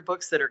from other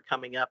books that are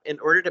coming up in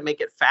order to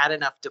make it fat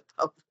enough to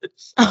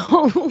publish.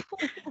 Oh.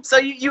 So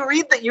you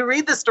read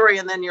the story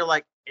and then you're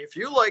like, if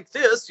you like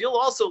this, you'll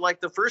also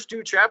like the first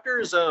 2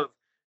 chapters of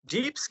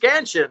Deep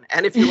Scansion.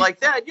 And if you like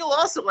that, you'll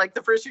also like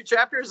the first 2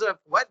 chapters of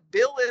What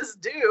Bill Is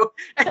Due.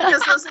 And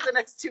because those are the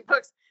next 2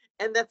 books.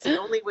 And that's the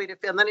only way to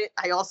feel. And then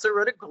I also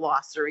wrote a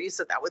glossary,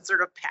 so that would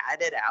sort of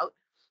pad it out,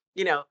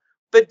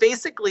 But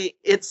basically,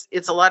 it's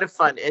a lot of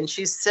fun. And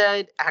she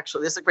said,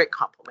 actually, this is a great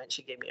compliment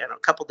she gave me a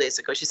couple days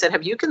ago. She said,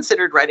 have you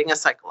considered writing a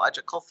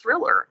psychological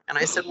thriller? And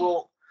I said,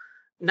 well,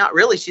 not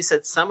really. She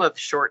said, some of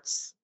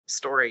Short's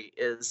story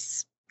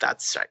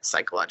that's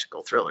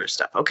psychological thriller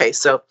stuff. Okay,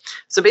 so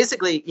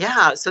basically,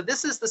 yeah. So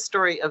this is the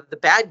story of the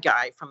bad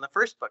guy from the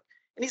first book.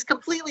 And he's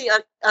completely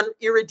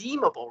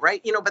irredeemable,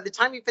 right? By the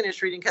time you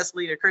finish reading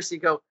Castellina Curse, you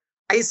go,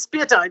 I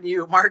spit on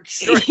you, Mark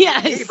Short,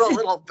 yes. You evil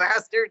little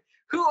bastard.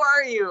 Who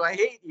are you? I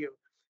hate you.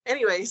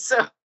 Anyway,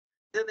 so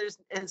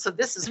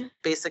this is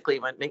basically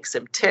what makes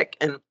him tick.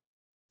 And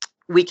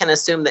we can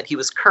assume that he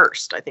was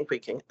cursed. I think we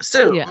can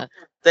assume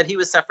that he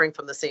was suffering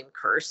from the same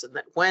curse, and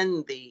that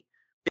when the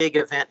big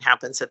event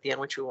happens at the end,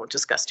 which we won't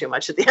discuss too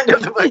much at the end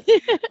of the book,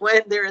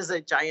 when there is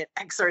a giant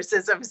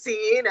exorcism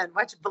scene and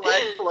much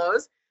blood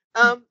flows,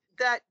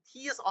 that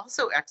he is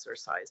also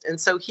exorcised. And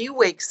so he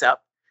wakes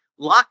up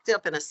locked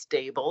up in a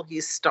stable.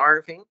 He's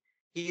starving.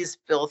 He's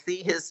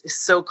filthy. His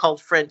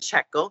so-called friend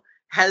Checo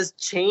has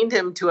chained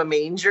him to a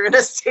manger in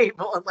a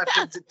stable and left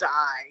him to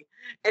die.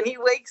 And he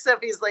wakes up,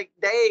 he's like,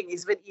 dang,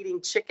 he's been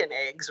eating chicken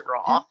eggs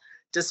raw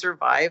to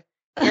survive.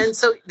 And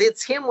so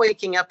it's him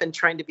waking up and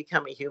trying to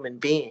become a human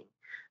being,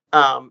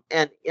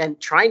 and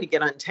trying to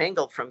get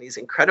untangled from these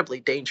incredibly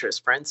dangerous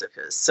friends of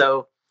his.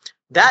 So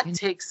that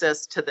takes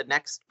us to the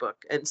next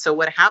book. And so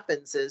what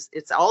happens is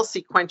it's all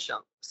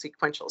sequential.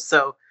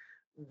 So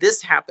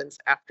this happens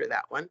after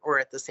that one, or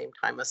at the same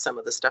time as some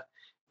of the stuff.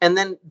 And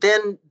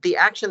then the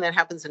action that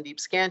happens in Deep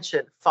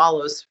Scansion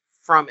follows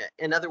from it.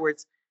 In other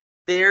words,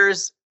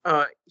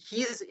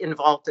 he's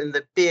involved in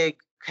the big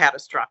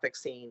catastrophic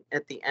scene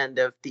at the end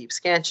of Deep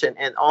Scansion,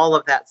 and all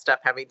of that stuff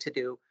having to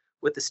do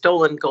with the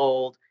stolen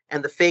gold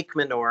and the fake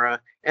menorah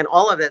and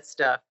all of that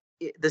stuff.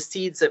 The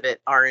seeds of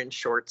it are in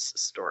Short's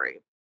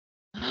story.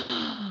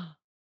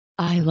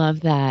 I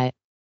love that.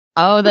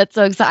 Oh, that's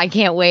so exciting. I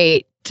can't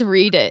wait to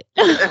read it.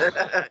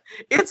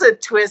 It's a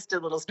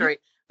twisted little story.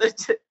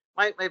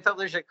 My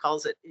publisher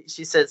calls it,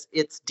 she says,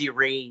 it's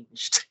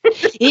deranged.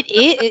 It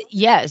is.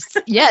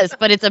 Yes,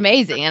 but it's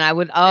amazing. And I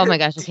would, oh my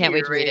gosh, I can't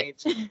wait to read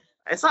it.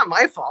 it's not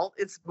my fault.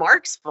 It's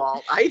Mark's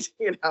fault. I'm just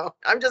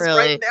Really?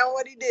 writing down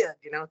what he did,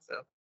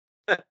 so.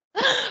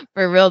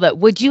 For real though,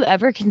 would you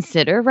ever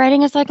consider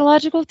writing a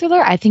psychological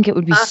thriller? I think it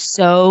would be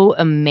so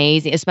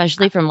amazing,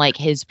 especially from like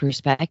his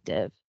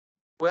perspective.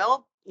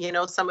 Well,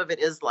 some of it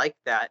is like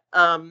that.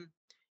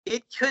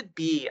 It could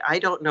be. I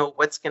don't know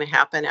what's going to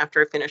happen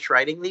after I finish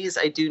writing these.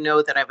 I do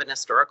know that I have an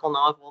historical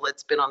novel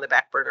that's been on the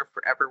back burner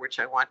forever, which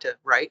I want to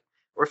write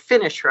or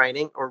finish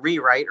writing or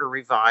rewrite or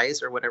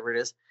revise or whatever it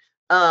is,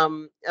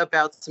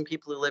 about some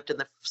people who lived in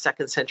the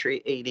 2nd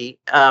century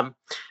AD.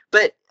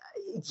 But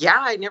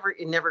yeah, it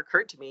never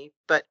occurred to me.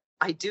 But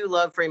I do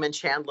love Raymond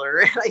Chandler,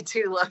 and I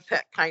do love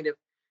that kind of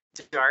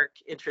dark,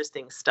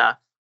 interesting stuff.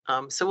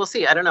 So we'll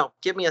see. I don't know.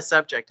 Give me a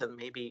subject and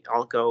maybe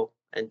I'll go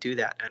and do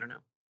that. I don't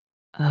know.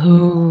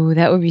 Oh,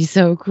 that would be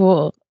so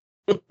cool.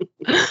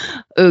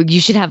 Oh,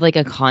 you should have like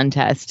a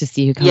contest to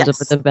see who comes up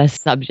with the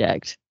best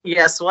subject.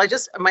 Yes. Well,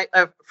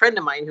 a friend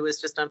of mine who is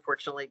just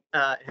unfortunately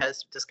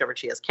has discovered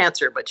she has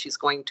cancer, but she's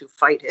going to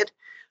fight it.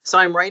 So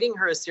I'm writing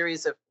her a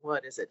series of,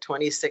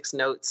 26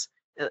 notes,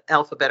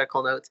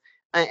 alphabetical notes.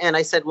 And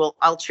I said, well,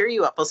 I'll cheer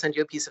you up. I'll send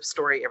you a piece of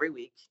story every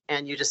week.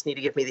 And you just need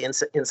to give me the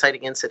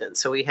inciting incident.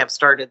 So we have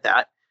started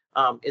that.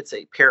 It's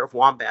a pair of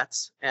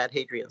wombats at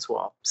Hadrian's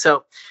Wall.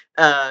 So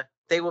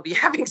they will be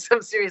having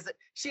some series.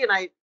 She and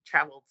I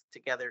traveled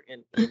together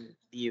in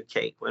the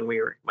UK when we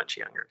were much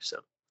younger.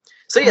 So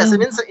yes,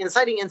 an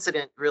inciting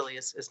incident really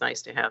is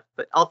nice to have,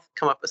 but I'll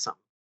come up with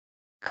something.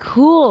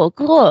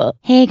 Cool.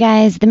 Hey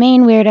guys, the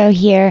main weirdo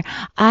here.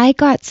 I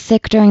got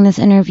sick during this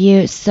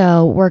interview,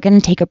 so we're going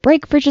to take a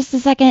break for just a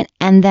second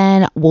and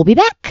then we'll be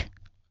back.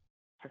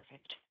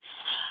 Perfect.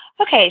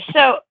 Okay,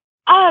 so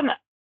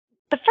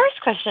the first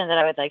question that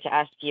I would like to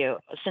ask you,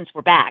 since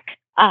we're back,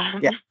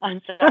 I'm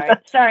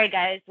sorry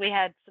guys, we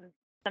had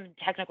some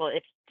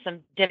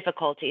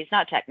difficulties,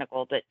 not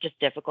technical, but just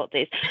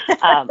difficulties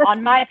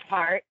on my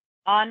part,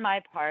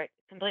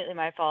 completely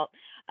my fault.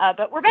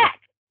 But we're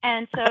back.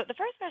 And so the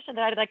first question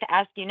that I'd like to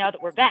ask you now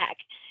that we're back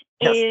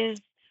is,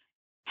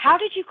 how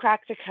did you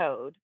crack the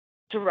code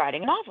to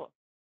writing a novel?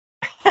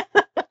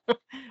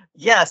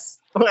 Yes.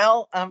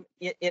 Well,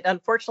 it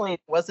unfortunately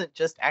wasn't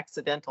just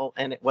accidental,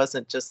 and it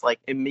wasn't just like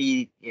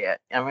immediate.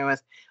 I mean,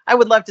 I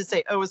would love to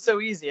say, oh, it was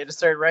so easy. I just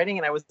started writing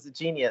and I was a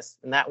genius,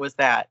 and that was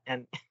that.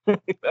 And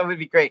that would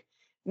be great.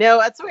 No,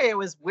 that's the way I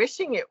was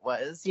wishing it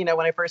was. When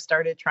I first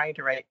started trying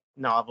to write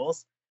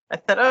novels, I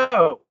thought,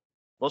 oh,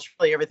 well,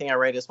 surely everything I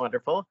write is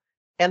wonderful.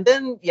 And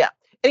then,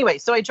 anyway,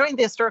 so I joined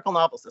the Historical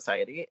Novel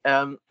Society,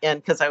 and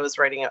because I was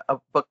writing a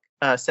book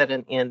set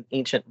in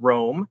ancient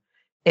Rome.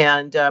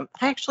 And I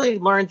actually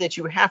learned that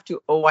you have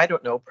to,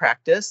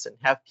 practice and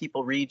have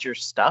people read your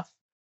stuff.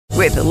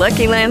 With the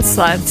Lucky Land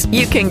Slots,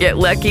 you can get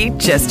lucky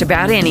just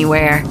about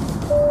anywhere.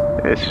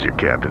 This is your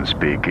captain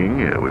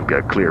speaking. We've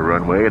got clear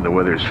runway and the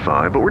weather's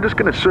fine, but we're just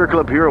going to circle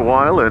up here a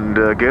while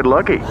and get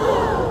lucky.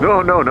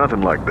 No,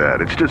 nothing like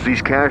that. It's just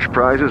these cash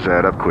prizes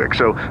add up quick.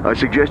 So I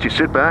suggest you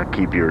sit back,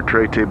 keep your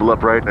tray table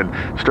upright, and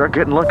start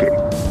getting lucky.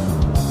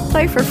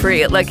 Play for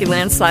free at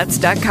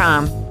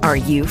LuckyLandSlots.com. Are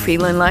you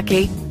feeling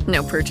lucky?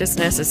 No purchase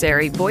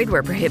necessary. Void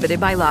where prohibited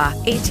by law.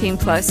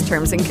 18+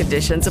 terms and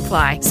conditions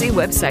apply. See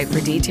website for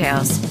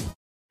details.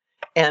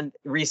 And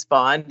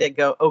respond and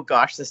go, oh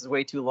gosh, this is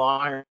way too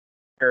long,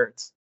 or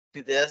it's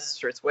do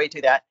this, or it's way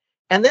too that.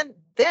 And then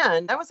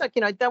that was like,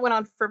 that went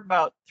on for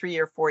about 3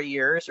 or 4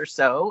 years or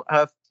so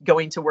of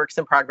going to works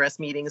in progress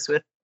meetings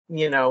with,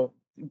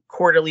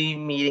 quarterly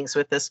meetings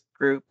with this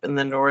group in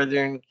the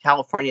Northern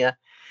California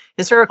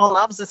Historical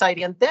Novel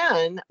Society. And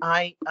then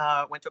I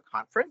went to a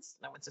conference,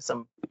 and I went to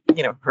some,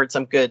 heard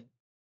some good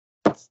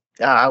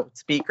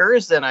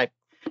speakers, and I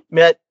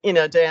met,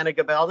 Diana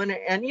Gabaldon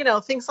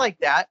and things like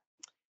that.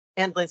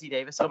 And Lindsay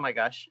Davis. Oh my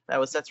gosh,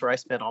 that's where I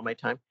spent all my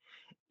time,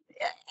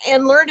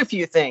 and learned a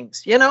few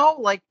things.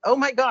 Like, oh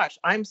my gosh,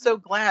 I'm so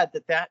glad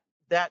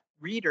that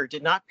reader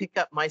did not pick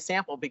up my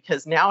sample,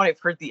 because now I've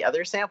heard the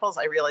other samples,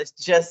 I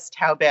realized just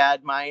how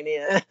bad mine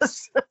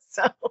is.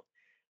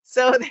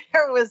 So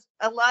there was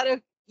a lot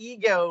of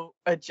ego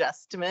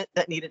adjustment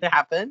that needed to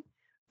happen.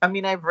 I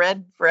mean, I've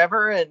read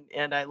forever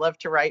and I love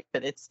to write,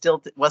 but it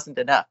still wasn't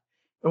enough.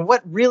 And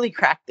what really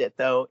cracked it,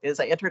 though, is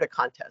I entered a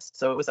contest.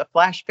 So it was a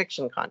flash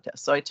fiction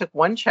contest. So I took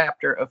one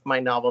chapter of my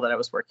novel that I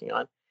was working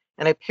on,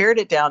 and I pared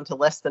it down to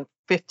less than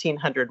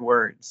 1,500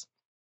 words.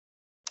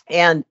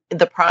 And in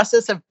the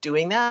process of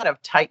doing that,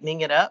 of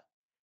tightening it up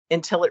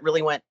until it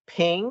really went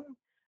ping,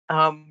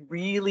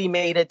 really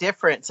made a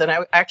difference. And I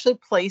actually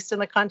placed in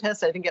the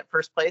contest. I didn't get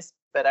first place,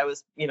 but I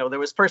was, there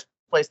was first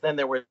place. Then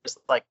there were just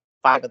like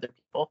 5 other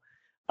people.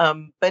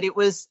 But it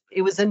was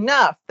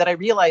enough that I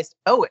realized,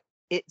 oh,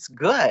 it's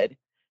good.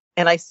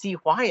 And I see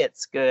why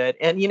it's good.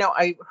 And,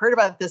 I heard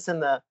about this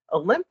in the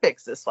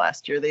Olympics this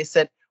last year. They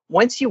said,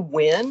 once you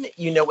win,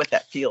 you know what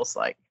that feels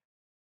like.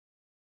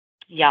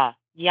 Yeah,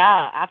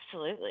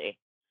 absolutely.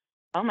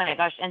 Oh my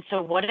gosh. And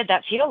so what did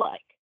that feel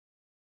like?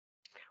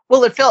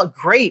 Well, it felt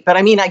great. But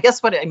I mean, I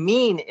guess what I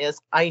mean is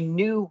I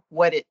knew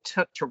what it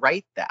took to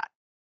write that.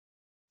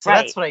 So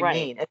that's what I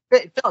mean.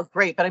 It felt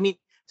great. But I mean,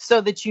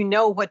 so that you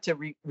know what to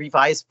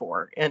revise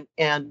for, and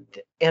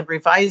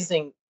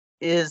revising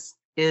is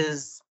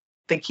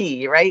the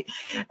key, right?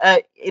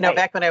 Right.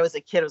 Back when I was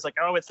a kid, it was like,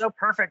 oh, it's so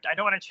perfect, I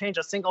don't want to change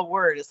a single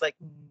word. It's like,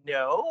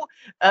 no,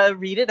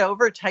 read it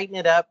over, tighten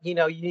it up. You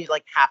need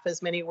like half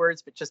as many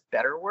words, but just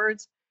better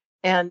words.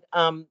 And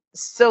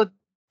so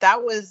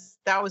that was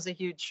a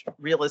huge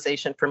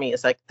realization for me.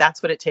 It's like,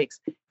 that's what it takes,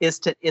 is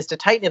to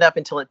tighten it up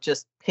until it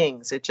just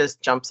pings, it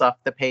just jumps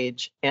off the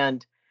page.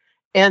 And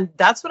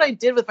that's what I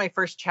did with my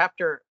first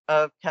chapter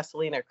of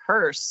Castellina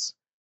Curse,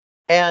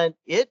 and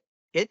it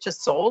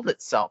just sold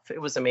itself. It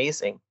was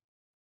amazing.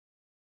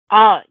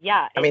 Oh,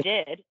 yeah, I it mean,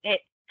 did.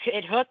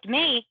 It hooked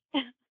me.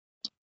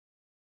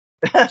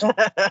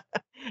 it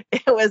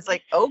was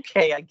like,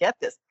 okay, I get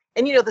this.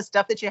 And the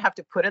stuff that you have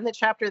to put in the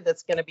chapter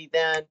that's going to be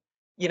then,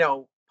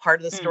 part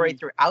of the story Mhm.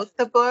 throughout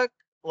the book,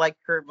 like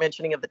her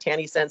mentioning of the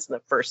tanny sense in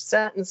the first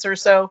sentence or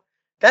so,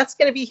 that's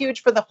going to be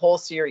huge for the whole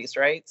series,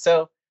 right?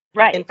 So, in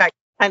Right. fact,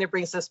 kind of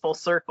brings this full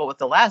circle with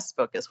the last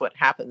book, is what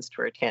happens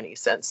to her tanny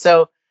sense.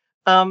 So,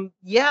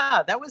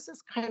 yeah, that was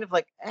just kind of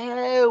like,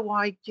 oh,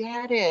 I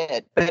get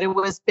it. But it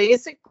was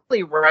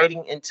basically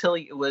writing until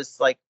it was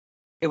like,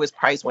 it was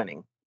prize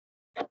winning.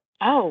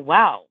 Oh,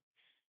 wow.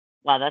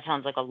 Wow, that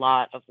sounds like a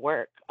lot of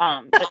work.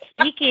 But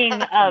speaking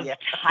of Yeah.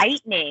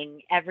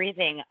 tightening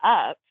everything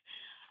up,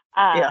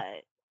 uh,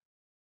 Yeah.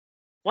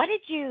 what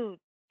did you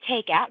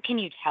take out? Can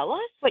you tell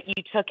us what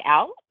you took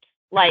out?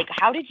 Like,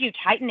 how did you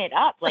tighten it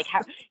up? Like,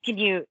 how can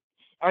you,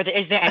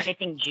 is there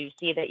anything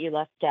juicy that you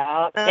left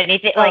out?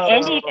 Anything, like Oh.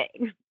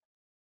 anything?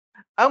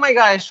 Oh my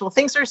gosh. Well,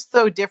 things are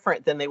so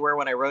different than they were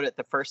when I wrote it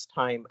the first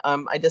time.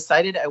 I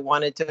decided I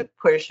wanted to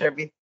push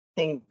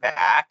everything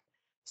back.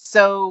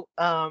 So,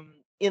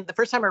 in the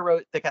first time I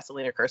wrote the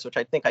Castellina Curse, which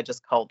I think I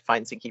just called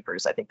Finds and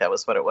Keepers, I think that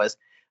was what it was.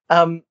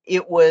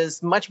 It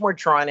was much more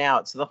drawn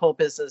out. So the whole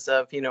business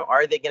of,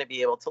 are they going to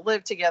be able to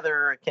live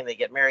together? Can they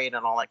get married,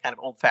 and all that kind of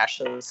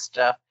old-fashioned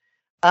stuff,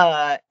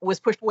 was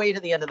pushed way to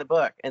the end of the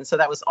book. And so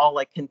that was all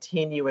like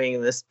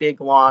continuing this big,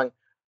 long,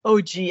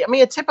 oh, gee. I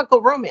mean, a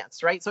typical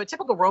romance, right? So a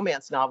typical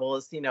romance novel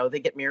is, they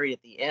get married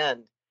at the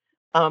end.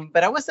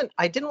 But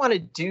I didn't want to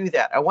do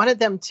that. I wanted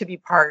them to be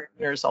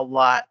partners a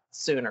lot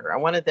sooner. I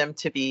wanted them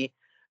to be,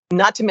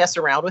 not to mess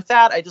around with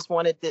that. I just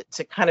wanted it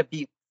to kind of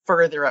be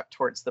further up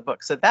towards the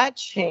book. So that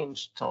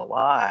changed a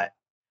lot.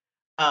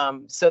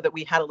 So that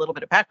we had a little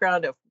bit of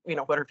background of,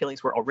 what her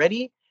feelings were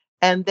already.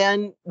 And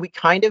then we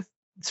kind of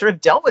sort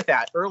of dealt with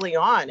that early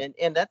on.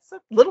 And that's a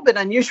little bit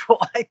unusual,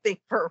 I think,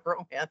 for a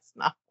romance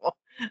novel.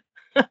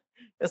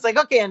 It's like,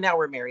 okay, and now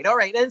we're married. All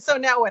right. And so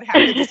now what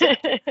happens?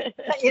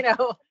 you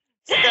know,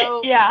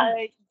 so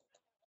Yeah.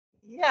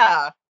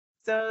 yeah.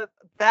 So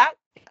that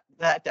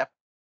definitely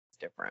is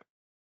different.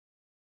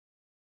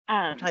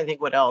 I'm Um, trying to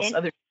think what else. and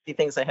Other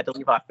things I had to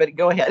leave off, but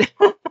go ahead.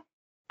 oh,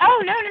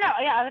 no.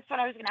 Yeah, that's what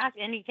I was gonna ask.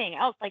 Anything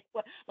else? Like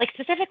what, like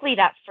specifically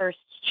that first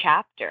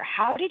chapter.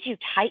 How did you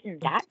tighten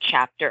that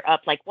chapter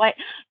up? Like what?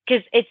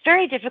 Because it's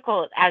very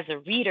difficult as a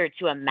reader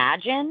to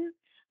imagine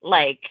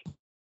like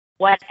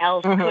what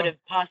else could Mhm.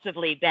 have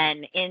possibly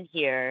been in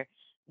here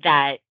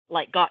that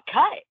like got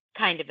cut,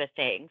 kind of a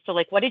thing. So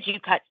like what did you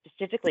cut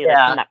specifically like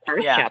from Yeah. that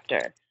first Yeah.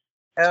 chapter?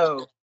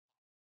 Oh,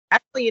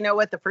 actually, you know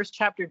what? The first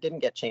chapter didn't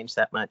get changed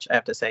that much, I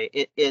have to say.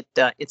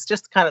 It's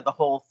just kind of the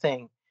whole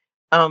thing.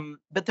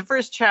 But the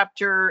first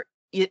chapter,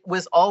 it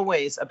was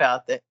always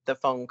about the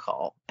phone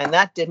call, and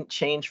that didn't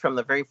change from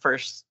the very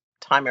first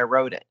time I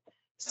wrote it.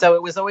 So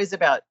it was always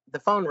about the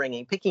phone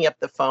ringing, picking up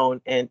the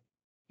phone, and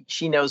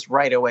she knows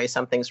right away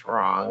something's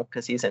wrong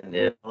because he's in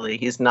Italy.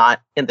 He's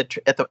not at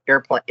the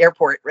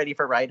airport ready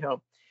for a ride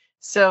home.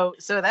 So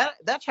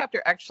that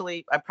chapter,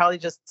 actually, I probably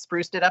just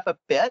spruced it up a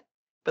bit.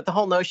 But the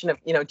whole notion of,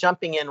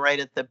 jumping in right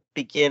at the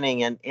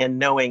beginning and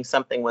knowing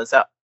something was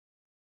up,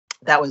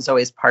 that was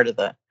always part of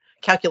the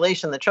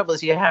calculation. The trouble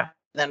is, you have to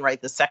then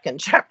write the second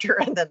chapter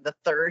and then the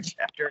third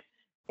chapter,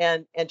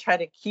 and try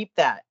to keep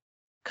that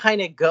kind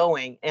of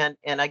going. And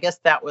I guess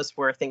that was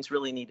where things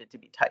really needed to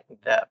be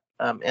tightened up,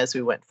 as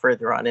we went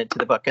further on into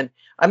the book. And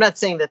I'm not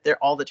saying that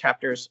all the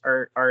chapters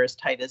are as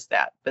tight as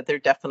that, but they're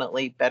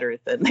definitely better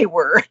than they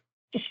were.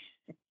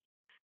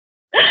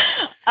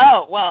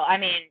 Oh, well, I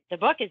mean, the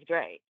book is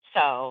great.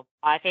 So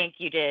I think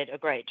you did a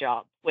great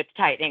job with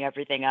tightening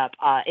everything up.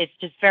 It's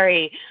just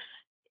very,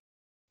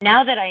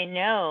 now that I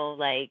know,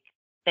 like,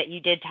 that you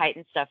did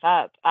tighten stuff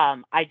up,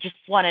 I just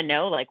want to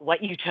know, like,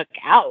 what you took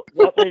out.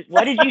 What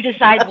did you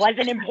decide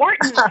wasn't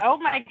important? Oh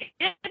my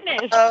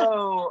goodness.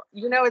 Oh,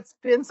 it's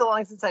been so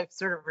long since I've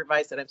sort of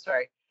revised it. I'm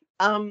sorry.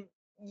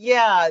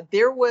 Yeah,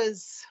 there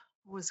was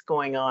what was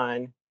going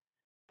on.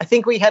 I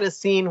think we had a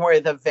scene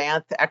where the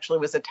Vanth actually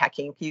was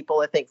attacking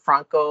people. I think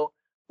Franco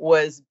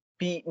was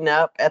beaten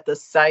up at the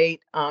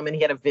site, and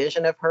he had a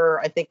vision of her.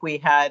 I think we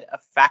had a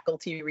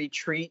faculty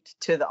retreat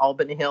to the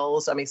Alban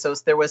Hills. I mean, so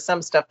there was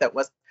some stuff that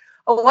was,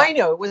 oh, I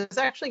know, it was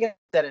actually going to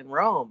be set in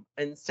Rome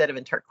instead of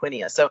in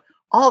Tarquinia. So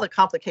all the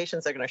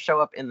complications are going to show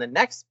up in the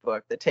next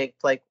book that take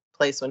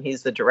place when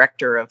he's the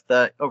director of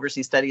the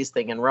overseas studies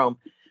thing in Rome.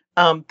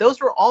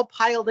 Those were all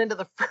piled into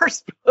the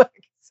first book.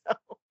 So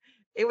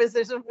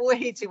there's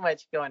way too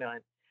much going on.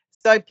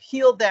 So I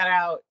peeled that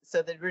out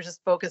so that we're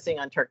just focusing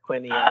on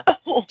Tarquinia,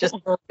 just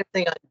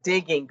focusing on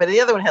digging. But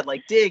the other one had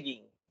like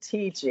digging,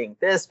 teaching,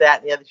 this,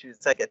 that, and the other. She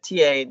was like a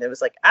TA, and it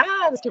was like,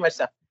 there's too much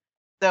stuff.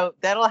 So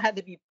that all had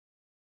to be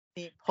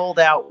pulled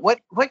out.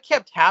 What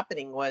kept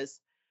happening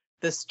was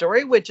the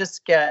story would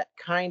just get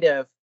kind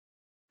of,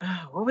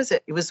 what was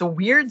it? It was a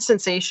weird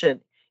sensation.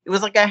 It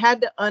was like I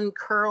had to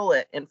uncurl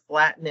it and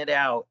flatten it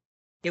out.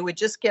 It would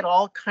just get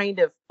all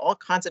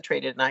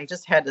concentrated, and I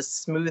just had to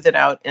smooth it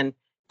out and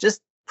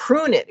just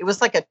prune it. It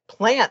was like a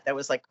plant that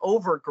was like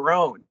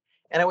overgrown,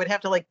 and I would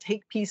have to like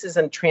take pieces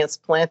and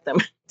transplant them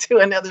to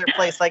another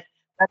place. Like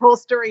that whole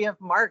story of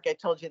Mark, I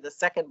told you, the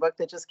second book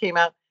that just came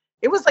out,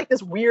 it was like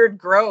this weird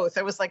growth.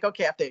 I was like,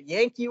 okay, I have to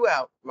yank you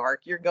out,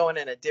 Mark. You're going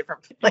in a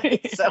different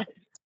place.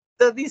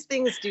 So these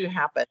things do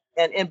happen,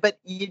 but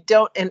you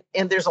don't,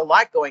 and there's a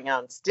lot going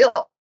on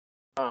still.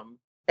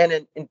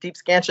 And in Deep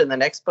Scansion, the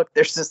next book,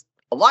 there's just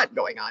a lot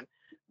going on,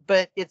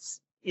 but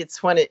it's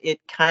when it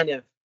kind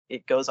of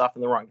it goes off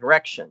in the wrong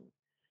direction.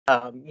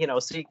 So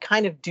you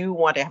kind of do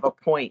want to have a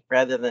point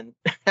rather than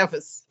have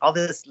all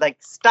this like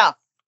stuff,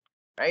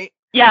 right?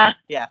 Yeah.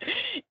 Yeah.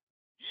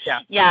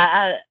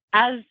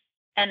 As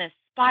an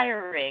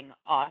aspiring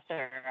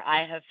author,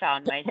 I have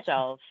found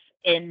myself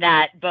in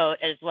that boat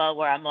as well,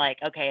 where I'm like,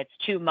 okay, it's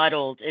too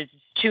muddled. It's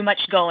too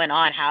much going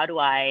on. How do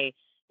I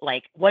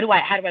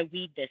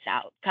weed this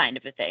out, kind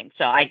of a thing?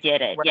 So I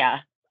get it.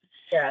 Right.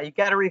 Yeah, you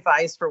got to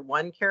revise for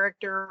one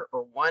character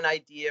or one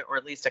idea, or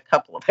at least a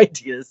couple of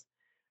ideas.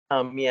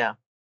 Yeah.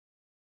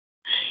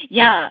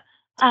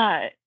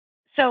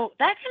 So that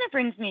kind of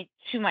brings me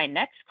to my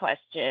next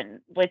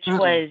question, which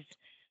was,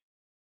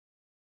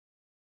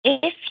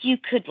 if you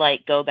could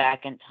like go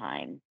back in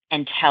time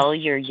and tell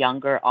your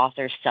younger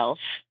author self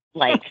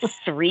like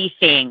 3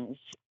 things,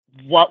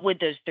 what would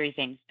those 3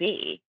 things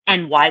be,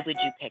 and why would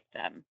you pick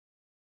them?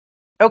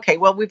 Okay,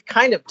 well, we've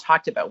kind of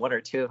talked about 1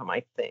 or 2 of them,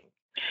 I think.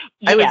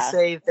 I would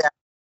say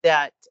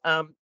that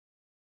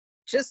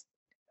just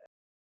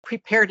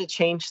prepare to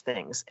change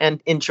things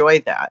and enjoy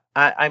that.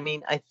 I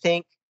mean, I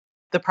think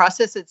the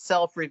process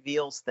itself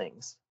reveals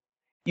things.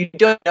 You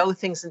don't know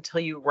things until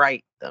you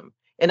write them.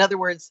 In other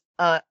words,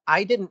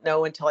 I didn't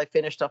know until I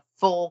finished the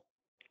full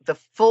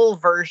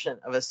version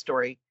of a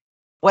story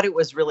what it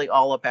was really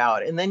all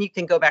about. And then you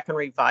can go back and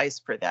revise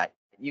for that.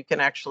 You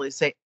can actually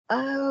say,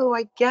 oh,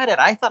 I get it.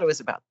 I thought it was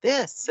about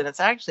this, and it's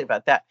actually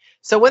about that.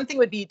 So one thing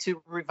would be to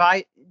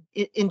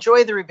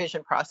enjoy the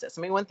revision process.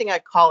 I mean, one thing I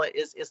call it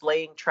is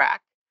laying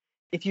track.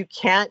 If you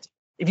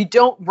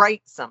don't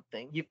write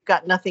something, you've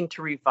got nothing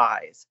to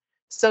revise.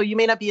 So you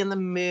may not be in the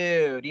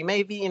mood. You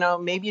may be,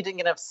 maybe you didn't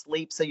get enough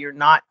sleep, so you're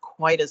not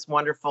quite as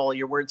wonderful.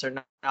 Your words are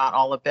not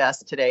all the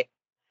best today.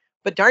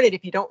 But darn it,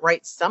 if you don't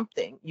write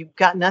something, you've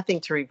got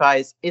nothing to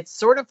revise. It's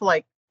sort of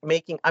like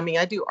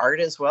I do art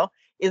as well.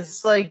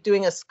 It's like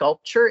doing a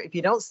sculpture. If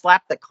you don't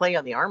slap the clay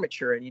on the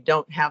armature, and you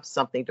don't have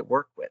something to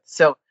work with.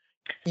 So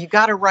you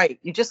got to write.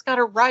 You just got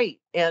to write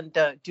and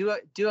do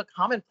a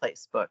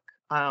commonplace book.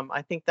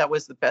 I think that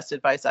was the best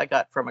advice I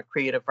got from a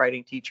creative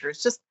writing teacher.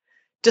 It's just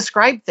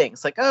describe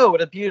things like, oh,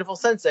 what a beautiful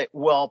sunset.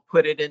 Well,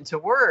 put it into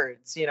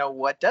words.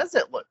 What does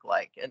it look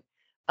like? And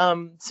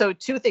so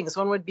 2 things.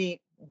 One would be,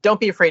 don't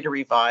be afraid to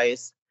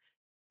revise.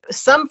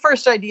 Some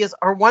first ideas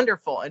are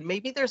wonderful, and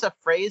maybe there's a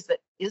phrase that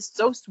is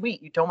so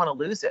sweet you don't want to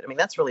lose it. I mean,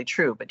 that's really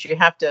true, but you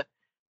have to,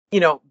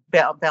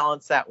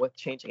 balance that with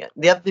changing it.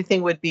 The other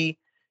thing would be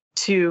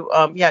to,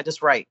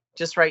 just write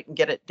and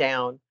get it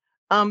down.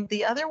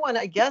 The other one,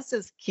 I guess,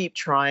 is keep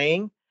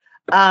trying.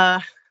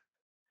 That's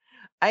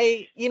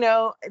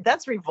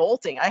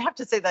revolting. I have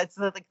to say that's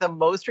like the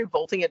most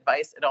revolting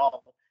advice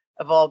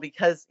of all,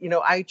 because,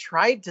 I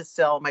tried to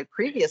sell my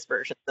previous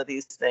versions of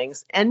these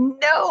things and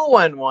no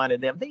one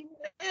wanted them. They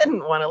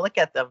didn't want to look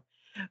at them.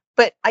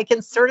 But I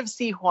can sort of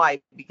see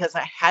why, because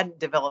I hadn't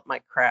developed my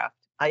craft.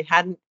 I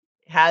hadn't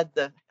had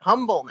the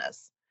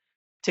humbleness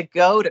to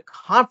go to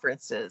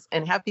conferences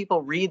and have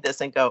people read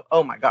this and go,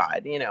 oh my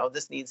God,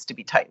 this needs to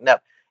be tightened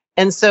up.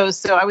 And so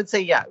I would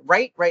say,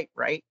 write.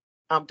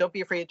 Don't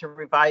be afraid to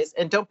revise,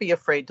 and don't be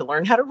afraid to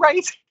learn how to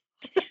write.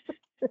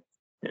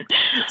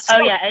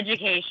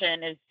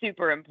 Education is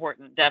super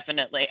important,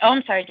 definitely. Oh,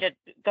 I'm sorry,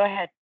 go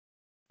ahead.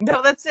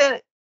 No, that's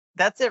it.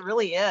 That's it,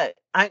 really it.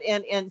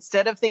 And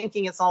instead of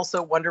thinking it's all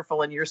so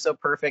wonderful and you're so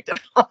perfect and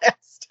all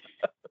that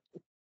stuff.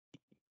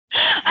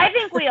 I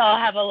think we all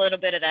have a little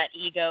bit of that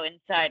ego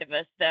inside of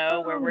us,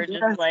 though, where we're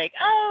just like,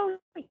 oh,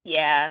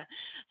 yeah.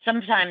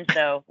 Sometimes,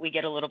 though, we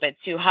get a little bit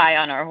too high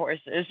on our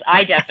horses.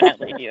 I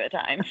definitely do at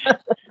times.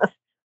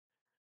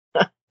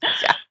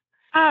 Yeah.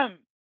 So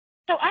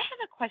I have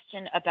a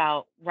question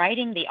about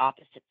writing the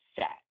opposite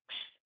sex.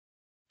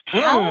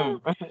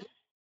 How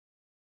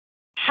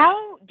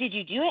did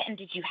you do it, and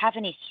did you have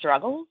any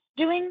struggles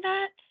doing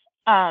that?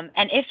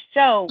 And if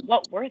so,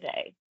 what were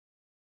they?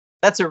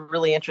 That's a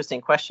really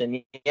interesting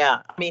question.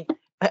 Yeah, I mean,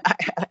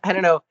 I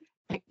don't know.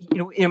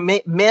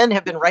 Men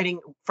have been writing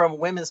from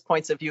women's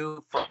points of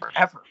view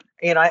forever.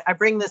 I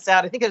bring this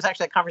out. I think there's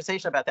actually a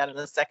conversation about that in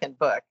the second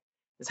book.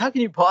 is how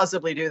can you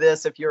possibly do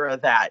this if you're a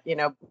that?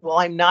 Well,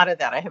 I'm not a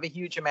that. I have a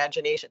huge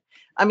imagination.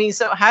 I mean,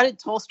 so how did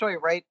Tolstoy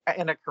write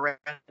Anna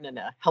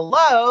Karenina?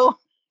 Hello,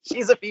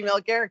 she's a female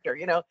character.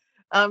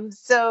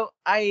 So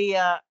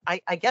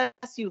I guess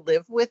you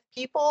live with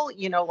people,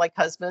 like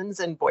husbands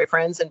and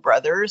boyfriends and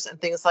brothers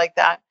and things like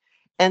that,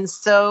 and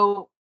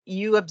so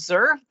you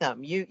observe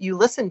them, you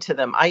listen to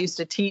them. I used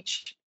to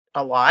teach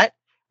a lot.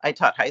 I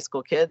taught high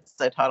school kids.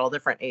 I taught all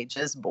different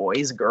ages,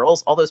 boys,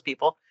 girls, all those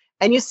people,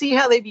 and you see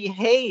how they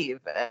behave.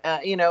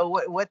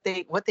 What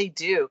they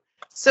do.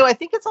 So I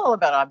think it's all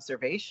about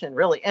observation,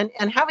 really, and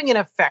having an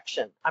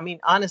affection. I mean,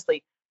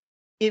 honestly,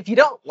 if you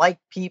don't like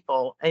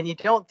people and you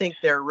don't think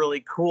they're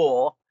really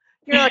cool,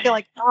 you're not gonna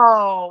like,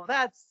 oh,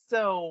 that's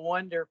so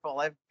wonderful.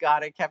 I've got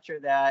to capture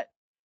that.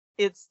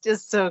 It's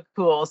just so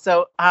cool.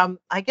 So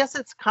I guess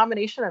it's a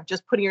combination of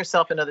just putting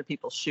yourself in other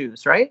people's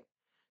shoes, right?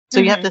 So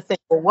you have to think,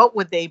 well, what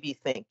would they be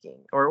thinking?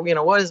 Or,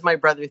 what is my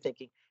brother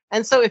thinking?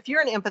 And so if you're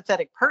an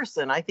empathetic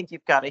person, I think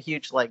you've got a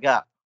huge leg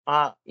up.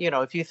 If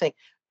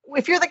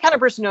you're the kind of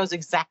person who knows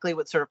exactly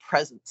what sort of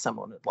present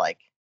someone would like.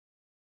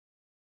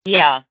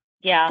 Yeah.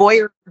 Yeah.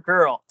 Boy or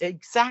girl,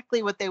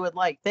 exactly what they would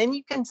like. Then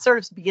you can sort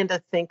of begin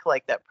to think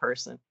like that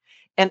person.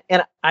 And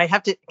can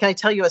I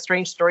tell you a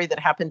strange story that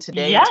happened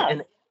today?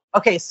 Yeah.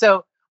 Okay.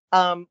 So,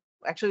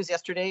 actually it was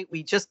yesterday.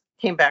 We just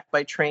came back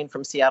by train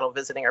from Seattle,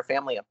 visiting our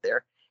family up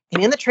there.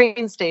 And in the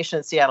train station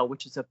in Seattle,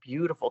 which is a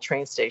beautiful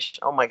train station.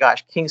 Oh my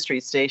gosh, King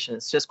Street Station.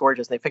 It's just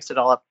gorgeous. And they fixed it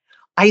all up.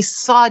 I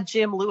saw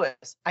Jim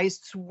Lewis. I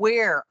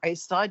swear I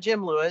saw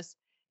Jim Lewis,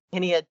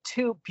 and he had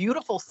two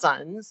beautiful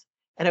sons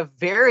and a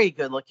very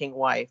good looking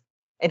wife.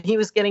 And he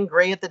was getting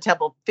gray at the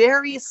temple,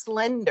 very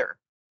slender,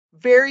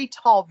 very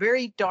tall,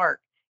 very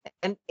dark.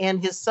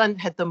 And his son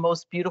had the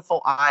most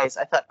beautiful eyes.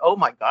 I thought, oh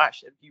my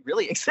gosh, he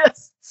really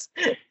exists.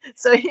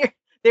 So here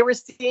they were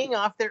seeing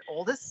off their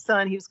oldest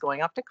son. He was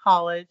going off to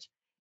college.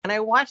 And I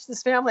watched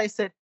this family. I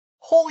said,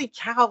 holy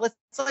cow,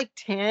 it's like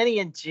Tanny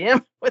and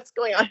Jim. What's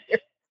going on here?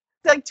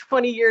 It's like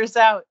 20 years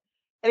out.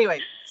 Anyway,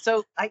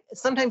 so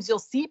sometimes you'll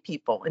see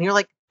people and you're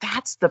like,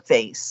 that's the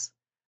face.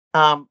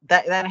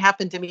 That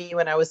happened to me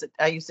when I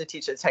used to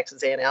teach at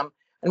Texas A&M.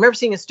 I remember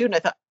seeing a student. I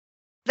thought,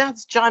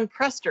 that's John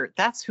Prester.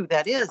 That's who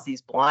that is.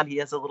 He's blonde. He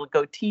has a little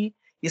goatee.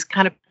 He's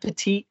kind of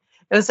petite.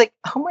 And it's like,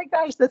 oh my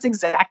gosh, that's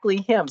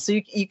exactly him. So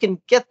you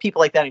can get people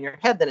like that in your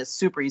head. Then it's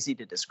super easy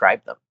to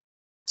describe them.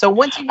 So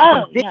once you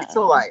can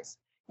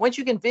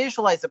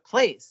visualize a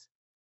place,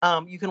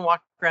 you can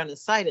walk around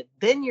inside it.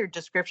 Then your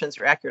descriptions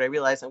are accurate. I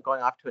realize I'm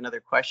going off to another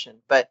question,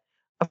 but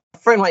a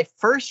friend, when I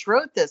first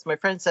wrote this, my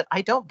friend said,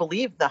 I don't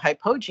believe the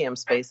hypogeum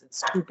space.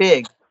 It's too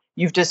big.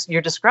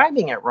 You're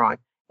describing it wrong.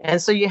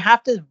 And so you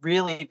have to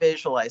really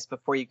visualize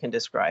before you can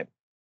describe.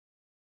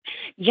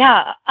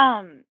 Yeah.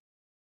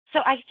 So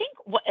I think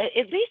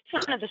at least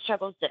one of the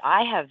struggles that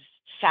I have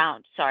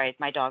found, sorry,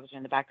 my dogs are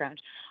in the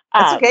background.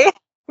 That's okay.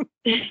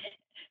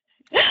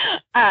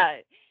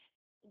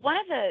 One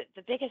of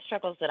the biggest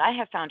struggles that I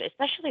have found,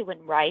 especially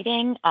when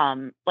writing,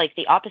 like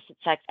the opposite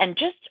sex, and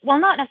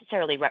not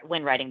necessarily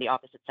when writing the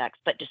opposite sex,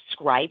 but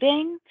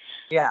describing,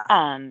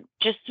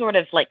 just sort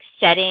of like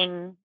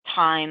setting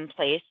time,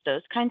 place,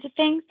 those kinds of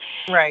things,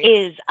 right?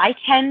 Is I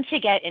tend to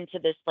get into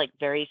this like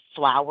very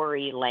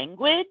flowery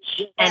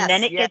language, and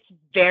then it gets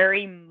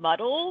very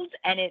muddled,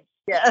 and it's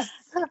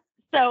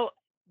so.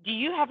 Do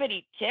you have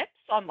any tips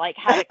on like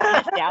how to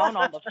cut down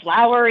on the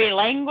flowery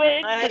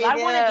language? Because I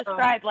want to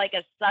describe like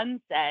a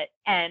sunset,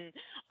 and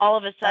all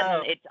of a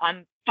sudden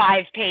I'm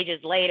 5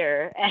 pages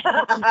later.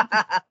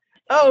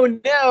 Oh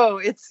no,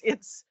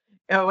 it's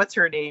what's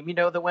her name?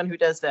 The one who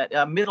does that,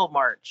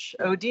 Middlemarch.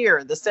 Oh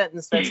dear, the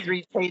sentence that's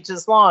 3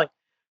 pages long.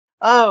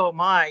 Oh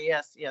my,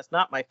 yes,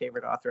 not my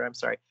favorite author. I'm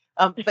sorry.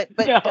 But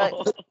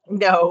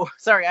no,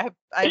 sorry. I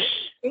have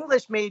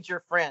English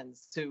major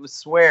friends who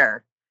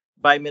swear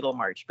by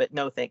Middlemarch, but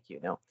no, thank you.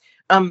 No.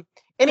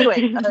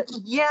 Anyway,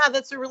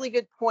 that's a really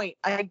good point.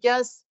 I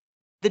guess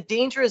the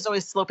danger is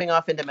always sloping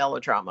off into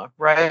melodrama,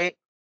 right?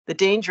 The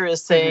danger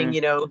is saying,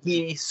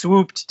 he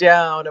swooped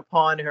down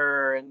upon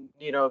her and,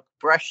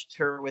 brushed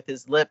her with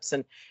his lips.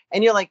 And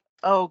you're like,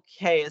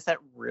 okay, is that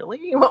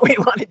really what we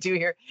want to do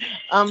here?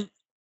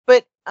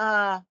 But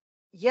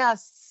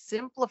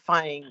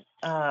simplifying,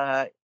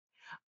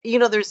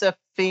 there's a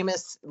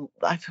famous,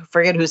 I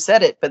forget who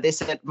said it, but they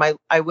said,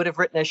 I would have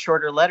written a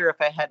shorter letter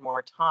if I had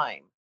more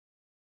time.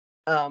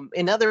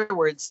 In other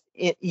words,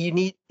 you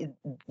need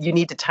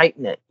to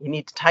tighten it. You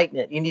need to tighten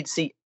it. You need to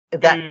see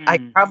that. I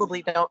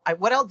probably don't.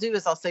 What I'll do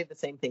is I'll say the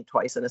same thing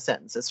twice in a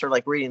sentence. It's sort of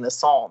like reading the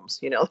Psalms.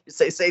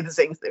 Say the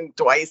same thing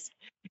twice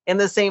in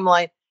the same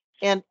line,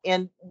 and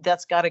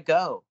that's got to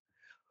go.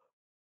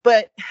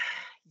 But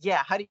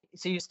yeah,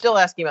 so you're still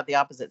asking about the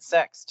opposite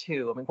sex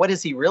too. I mean, what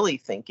is he really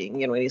thinking?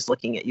 When he's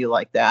looking at you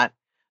like that.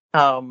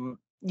 You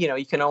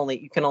can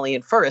only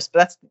infer it.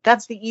 But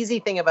that's the easy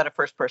thing about a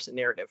first person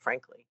narrative,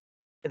 frankly.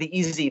 The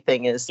easy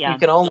thing is you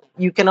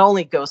can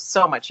only go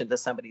so much into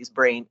somebody's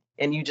brain,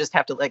 and you just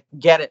have to like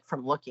get it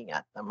from looking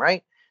at them,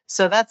 right?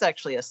 So that's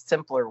actually a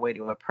simpler way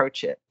to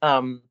approach it.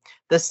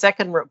 The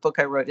second book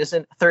I wrote is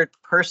in third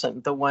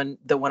person, the one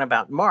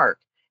about Mark,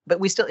 but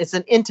it's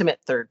an intimate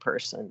third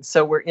person.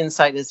 So we're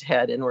inside his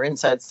head and we're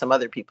inside some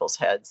other people's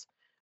heads.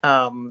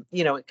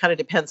 It kind of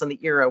depends on the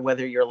era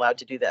whether you're allowed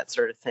to do that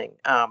sort of thing.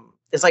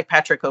 It's like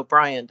Patrick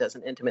O'Brien does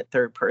an intimate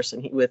third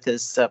person with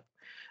his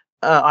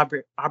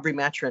Aubrey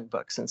Maturin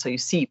books, and so you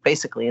see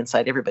basically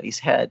inside everybody's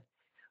head,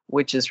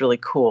 which is really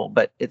cool,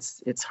 but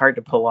it's hard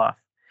to pull off.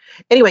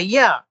 Anyway,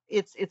 yeah,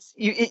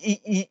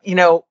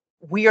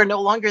 we are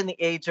no longer in the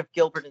age of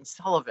Gilbert and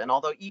Sullivan,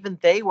 although even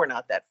they were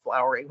not that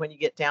flowery when you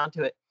get down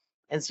to it,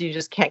 and so you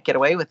just can't get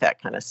away with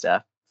that kind of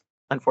stuff,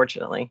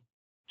 unfortunately.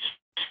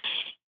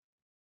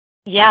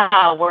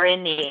 Yeah, we're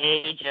in the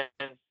age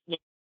of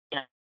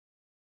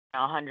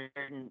 100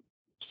 and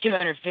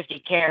 250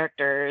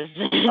 characters.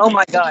 Oh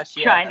my gosh,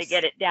 yes. Trying to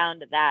get it down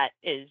to that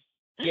is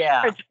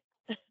yeah.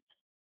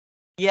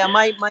 Yeah,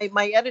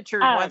 my editor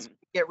wants to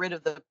get rid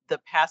of the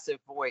passive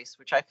voice,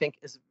 which I think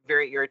is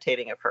very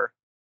irritating of her.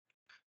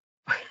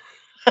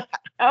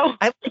 Oh,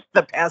 I like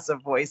the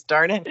passive voice,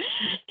 darn it.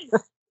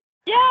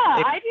 Yeah,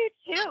 I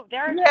do too.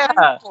 There are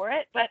times for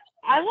it, but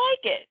I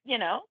like it,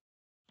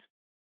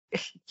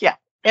 Yeah,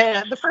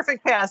 and the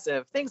perfect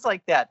passive, things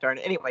like that, darn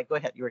it. Anyway, go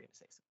ahead. You were going to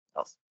say something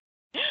else.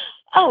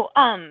 Oh,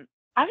 I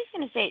was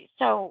going to say,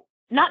 so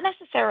not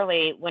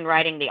necessarily when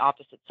writing the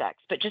opposite sex,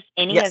 but just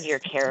any of your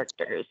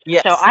characters.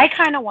 Yes. So I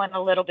kind of want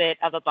a little bit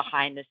of a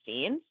behind the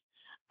scenes.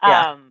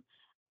 Yeah.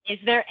 Is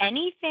there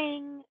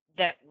anything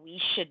that we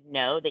should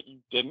know that you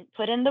didn't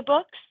put in the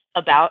books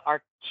about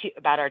our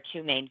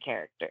two main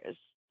characters,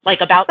 like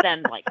about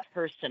them, like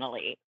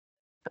personally?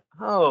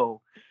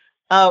 Oh,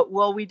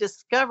 well, we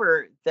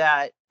discover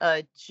that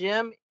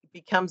Jim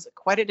becomes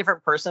quite a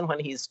different person when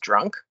he's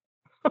drunk.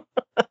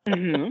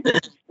 Mm-hmm.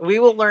 We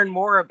will learn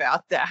more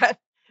about that,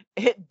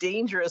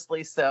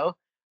 dangerously so.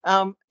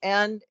 Oh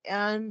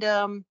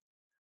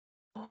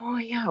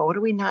yeah, what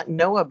do we not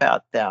know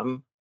about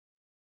them?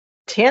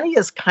 Tanny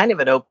is kind of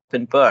an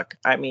open book.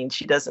 I mean,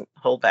 she doesn't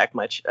hold back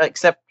much,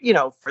 except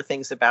for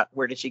things about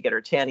where did she get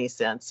her Tanny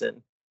sense,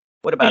 and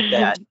what about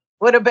that?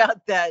 What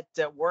about that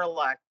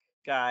Warlock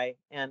guy,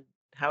 and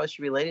how is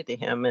she related to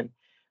him,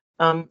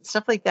 and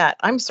stuff like that.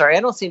 I'm sorry,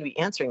 I don't seem to be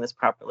answering this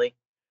properly.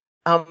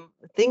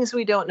 Things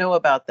we don't know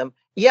about them.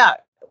 Yeah,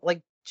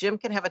 like Jim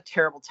can have a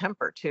terrible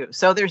temper too.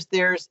 So there's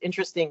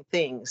interesting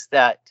things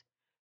that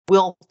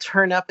will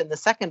turn up in the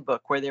second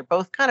book where they're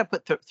both kind of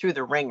put through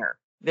the ringer.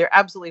 They're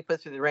absolutely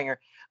put through the ringer.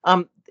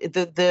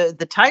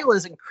 The title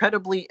is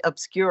incredibly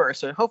obscure,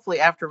 so hopefully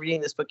after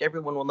reading this book,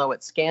 everyone will know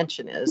what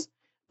scansion is.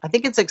 I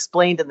think it's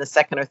explained in the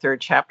second or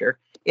third chapter.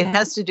 It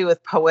has to do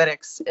with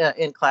poetics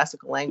in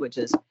classical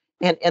languages,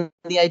 and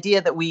the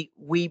idea that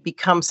we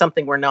become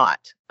something we're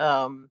not.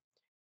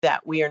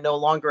 That we are no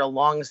longer a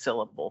long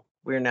syllable.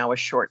 We're now a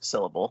short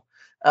syllable.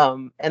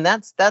 And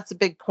that's a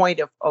big point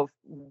of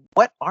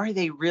what are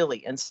they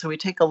really? And so we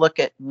take a look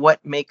at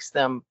what makes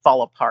them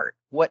fall apart,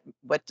 what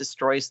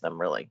destroys them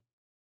really.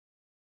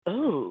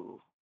 Ooh,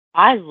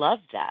 I love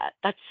that.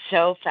 That's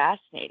so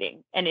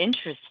fascinating and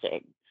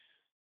interesting.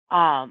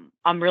 I'm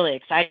really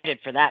excited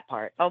for that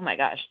part. Oh my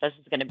gosh, this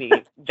is going to be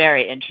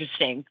very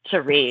interesting to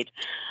read.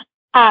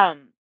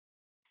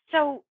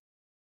 So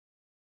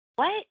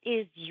what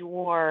is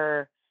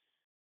your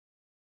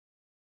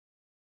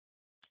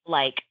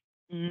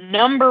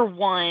number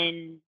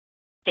one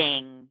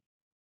thing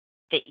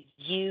that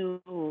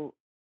you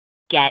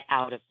get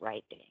out of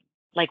writing?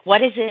 Like,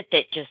 what is it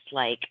that just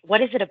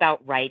what is it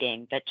about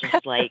writing that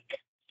just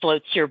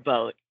floats your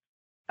boat?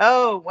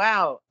 Oh,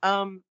 wow.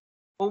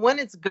 Well, when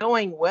it's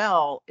going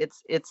well,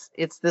 it's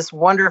this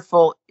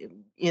wonderful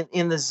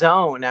in the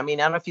zone. I mean,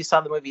 I don't know if you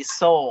saw the movie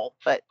Soul,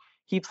 but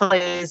he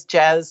plays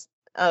jazz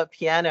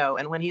piano,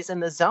 and when he's in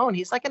the zone,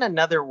 he's like in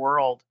another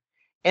world.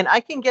 And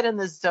I can get in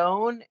the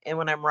zone, and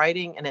when I'm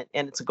writing, and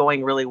it's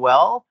going really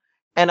well,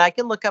 and I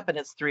can look up and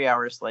it's 3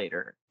 hours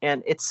later,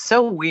 and it's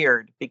so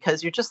weird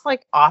because you're just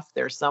like off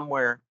there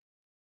somewhere,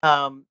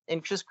 and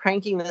just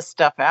cranking this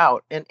stuff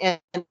out. And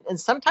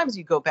sometimes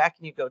you go back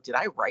and you go, did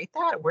I write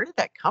that? Where did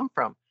that come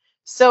from?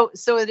 So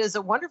it is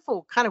a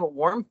wonderful kind of a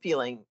warm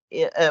feeling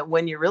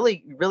when you're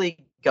really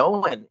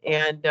going,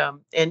 and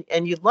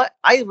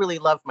I really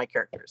love my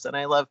characters, and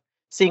I love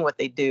seeing what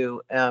they do,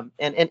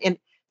 and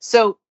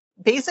so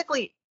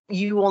basically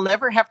you will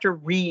never have to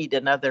read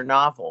another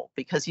novel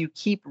because you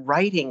keep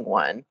writing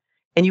one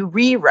and you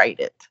rewrite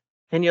it.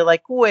 And you're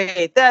like,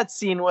 wait, that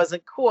scene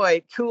wasn't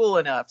quite cool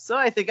enough. So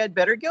I think I'd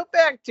better go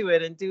back to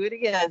it and do it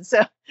again.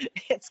 So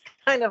it's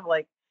kind of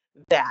like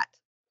that.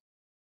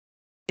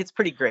 It's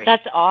pretty great.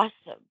 That's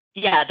awesome.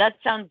 Yeah, that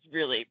sounds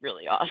really,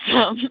 really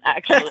awesome,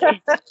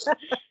 actually.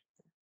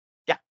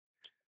 Yeah.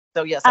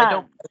 So yes, I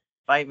don't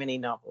buy many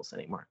novels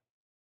anymore.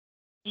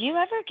 Do you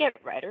ever get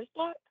writer's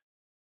block?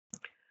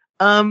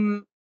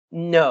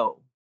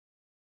 No.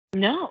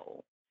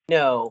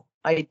 No,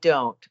 I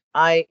don't.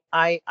 I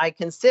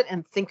can sit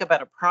and think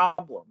about a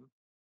problem,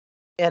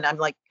 and I'm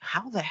like,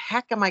 how the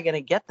heck am I going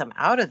to get them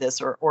out of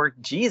this? Or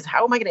geez,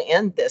 how am I going to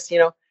end this?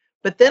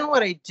 But then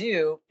what I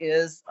do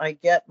is I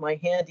get my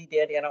handy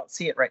dandy, I don't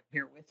see it right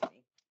here with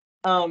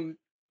me.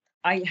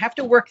 I have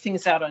to work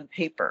things out on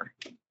paper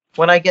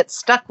when I get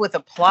stuck with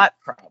a plot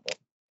problem.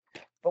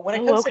 But when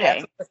it comes to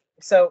that,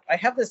 so I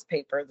have this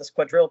paper, this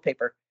quadrille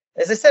paper.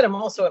 As I said, I'm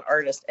also an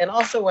artist. And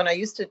also when I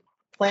used to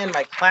plan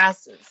my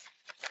classes,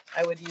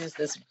 I would use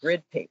this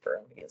grid paper.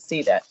 You can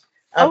see that.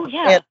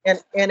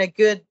 And a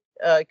good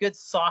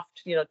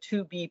soft,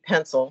 2B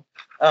pencil,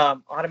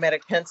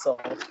 automatic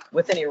pencil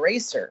with an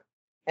eraser.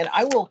 And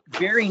I will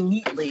very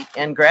neatly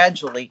and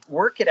gradually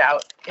work it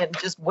out and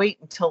just wait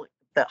until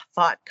the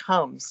thought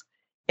comes.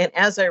 And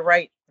as I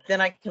write, then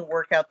I can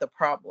work out the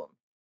problem.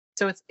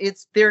 So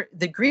it's there.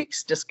 The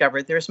Greeks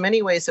discovered there's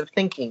many ways of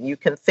thinking. You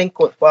can think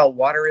while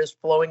water is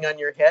flowing on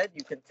your head.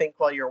 You can think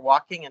while you're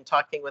walking and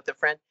talking with a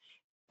friend.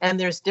 And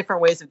there's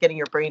different ways of getting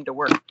your brain to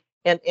work.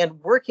 And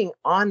working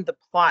on the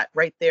plot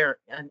right there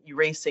and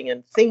erasing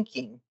and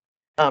thinking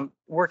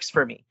works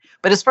for me.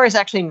 But as far as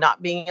actually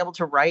not being able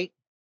to write,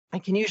 I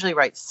can usually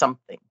write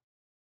something.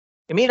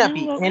 It may not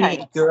be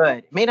any good.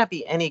 It may not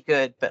be any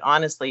good, but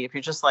honestly, if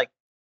you're just like,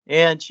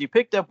 and she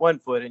picked up one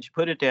foot and she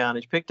put it down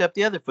and she picked up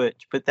the other foot,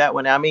 she put that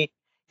one on me,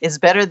 it's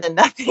better than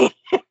nothing.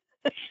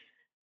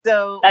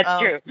 So that's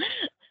true.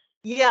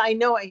 Yeah, I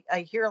know. I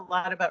hear a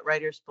lot about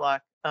writer's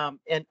block,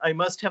 and I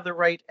must have the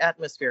right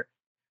atmosphere.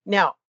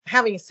 Now,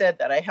 having said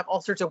that, I have all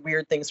sorts of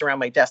weird things around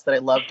my desk that I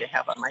love to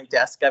have on my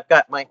desk. I've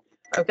got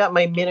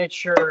my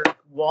miniature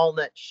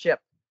walnut ship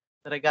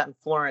that I got in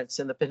Florence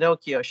in the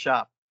Pinocchio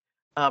shop.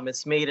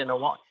 It's made in a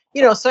wall.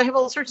 So I have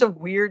all sorts of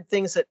weird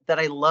things that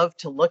I love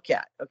to look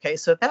at. Okay,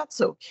 so that's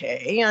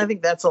okay. I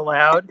think that's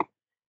allowed.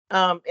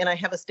 And I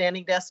have a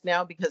standing desk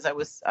now because I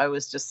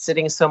was just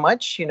sitting so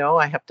much.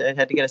 I had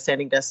to get a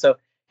standing desk. So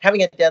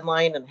having a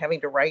deadline and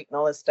having to write and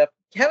all this stuff,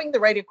 having the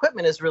right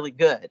equipment is really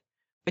good.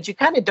 But you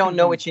kind of don't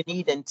know what you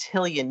need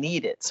until you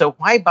need it. So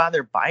why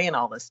bother buying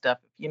all this stuff?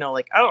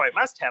 Like, oh, I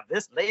must have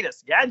this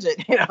latest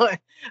gadget.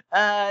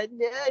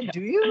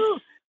 Do you?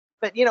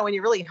 But when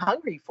you're really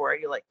hungry for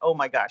it, you're like, oh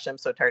my gosh, I'm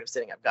so tired of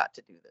sitting. I've got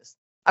to do this.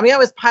 I mean, I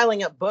was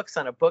piling up books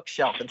on a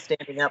bookshelf and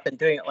standing up and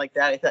doing it like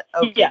that. I thought,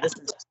 okay,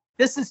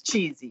 this is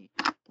cheesy.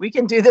 We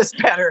can do this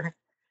better.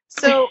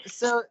 So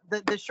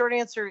the short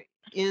answer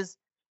is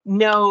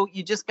no.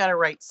 You just got to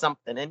write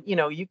something, and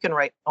you can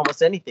write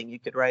almost anything. You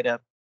could write a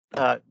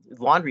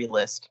laundry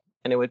list,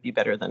 and it would be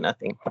better than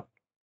nothing.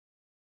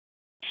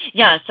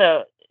 Yeah.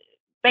 So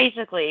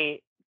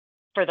basically,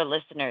 for the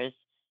listeners,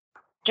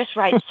 just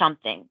write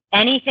something.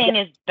 Anything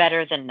is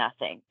better than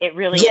nothing. It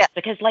really is,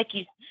 because like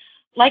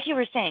you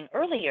were saying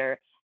earlier,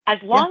 as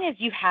long as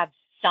you have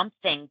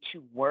something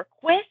to work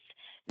with,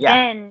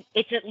 then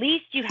it's at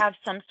least you have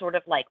some sort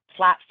of like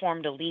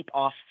platform to leap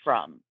off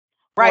from,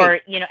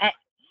 right?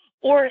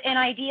 Or an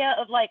idea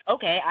of like,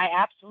 okay, I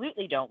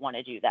absolutely don't want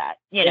to do that,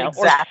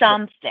 or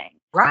something.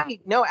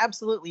 Right. No,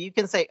 absolutely. You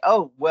can say,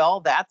 oh,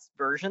 well, that's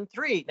version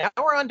 3. Now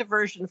we're on to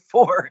version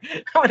 4.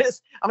 I'm going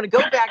to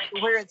go back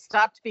to where it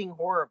stopped being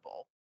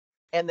horrible.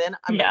 And then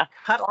I'm going to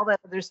cut all that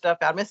other stuff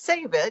out. I'm going to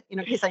save it,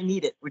 in case I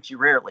need it, which you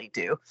rarely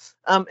do.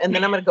 And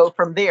then I'm going to go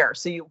from there.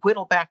 So you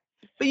whittle back.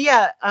 But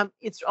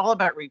it's all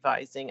about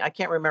revising. I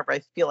can't remember. I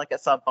feel like I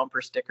saw a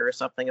bumper sticker or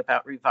something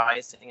about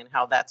revising and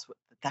how that's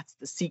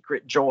the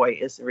secret joy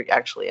is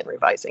actually in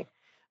revising.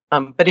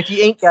 But if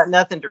you ain't got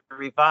nothing to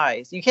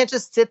revise, you can't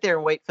just sit there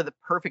and wait for the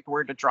perfect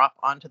word to drop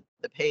onto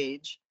the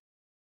page.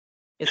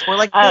 It's more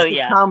like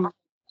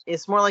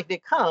it's more likely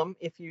to come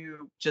if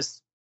you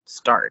just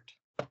start.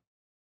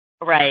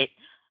 Right.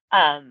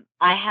 I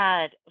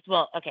had,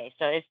 so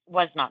it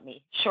was not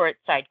me. Short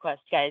side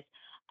quest, guys.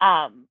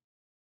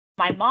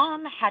 My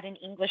mom had an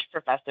English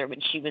professor when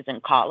she was in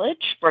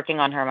college working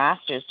on her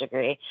master's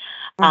degree.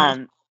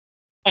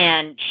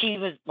 And she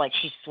was like,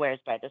 she swears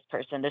by this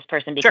person. This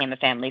person became a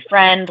family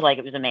friend. Like,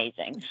 it was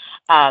amazing.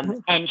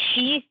 And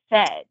she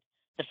said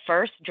the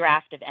first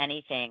draft of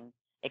anything,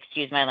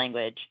 excuse my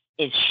language,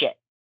 is shit.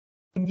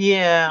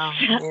 Yeah.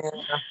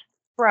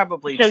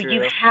 Probably so true.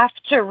 You have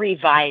to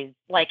revise,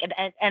 like,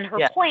 and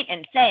her point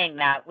in saying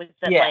that was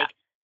that like,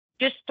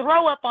 just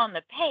throw up on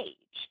the page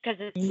because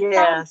it's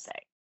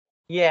something.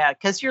 Yeah,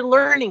 because you're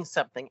learning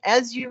something.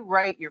 As you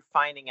write, you're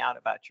finding out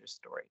about your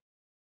story.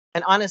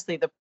 And honestly,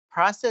 the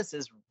process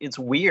it's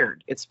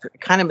weird. It's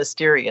kind of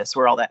mysterious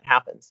where all that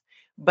happens.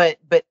 But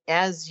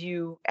as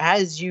you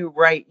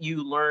write,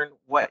 you learn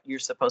what you're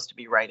supposed to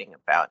be writing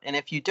about. And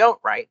if you don't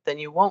write, then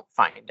you won't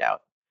find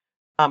out.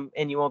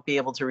 And you won't be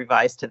able to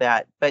revise to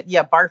that. But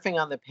yeah,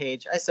 barfing on the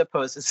page, I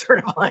suppose, is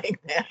sort of like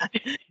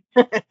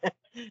that.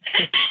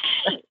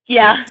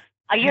 Yeah.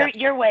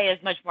 Your way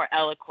is much more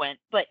eloquent,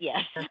 but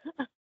yes.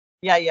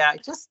 Yeah.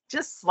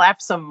 Just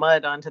slap some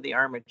mud onto the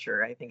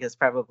armature, I think, is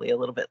probably a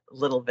little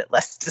bit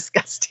less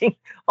disgusting.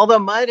 Although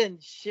mud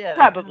and shit.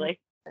 Probably.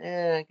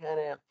 Kind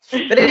of.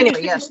 But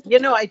anyway, yes.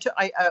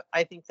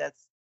 I think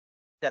that's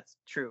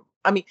true.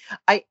 I mean,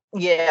 I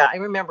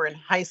remember in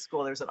high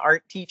school there was an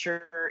art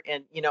teacher,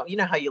 and you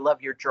know how you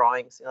love your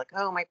drawings. You're like,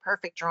 oh, my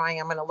perfect drawing,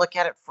 I'm going to look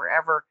at it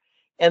forever.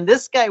 And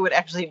this guy would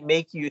actually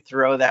make you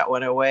throw that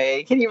one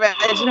away. Can you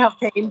imagine how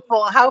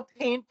painful? How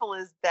painful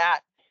is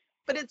that?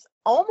 But it's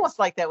almost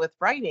like that with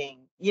writing,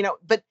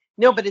 but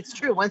no, but it's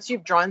true. Once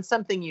you've drawn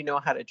something, you know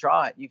how to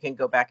draw it. You can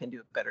go back and do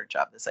a better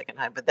job the second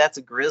time. But that's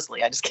a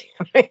grisly. I just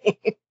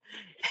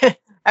can't.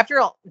 After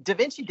all, Da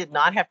Vinci did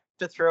not have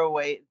to throw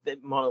away the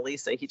Mona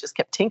Lisa. He just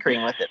kept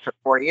tinkering with it for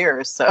 4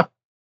 years. So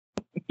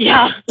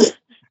Yeah.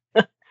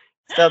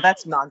 so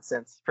that's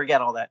nonsense.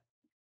 Forget all that.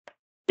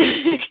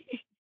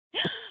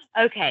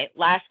 Okay,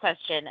 last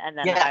question, and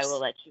then I Yes. will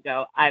let you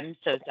go. I'm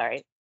so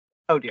sorry.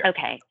 Oh dear.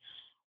 Okay.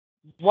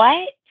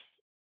 What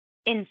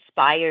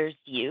inspires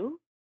you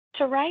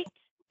to write,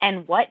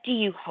 and what do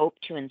you hope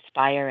to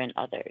inspire in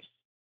others?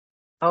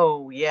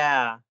 Oh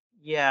yeah.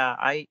 Yeah.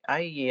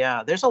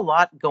 Yeah. There's a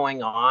lot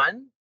going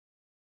on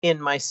in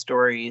my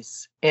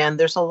stories, and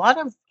there's a lot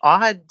of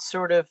odd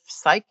sort of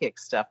psychic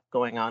stuff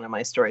going on in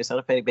my stories. I don't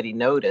know if anybody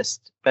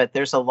noticed, but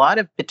there's a lot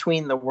of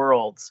between the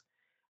worlds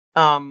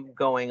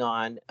going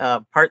on,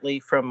 partly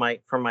from my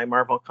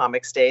Marvel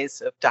Comics days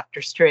of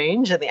Doctor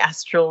Strange and the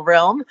astral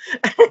realm.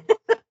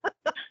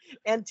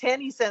 And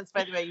Tanny Sense,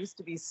 by the way, used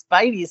to be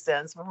Spidey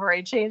Sense before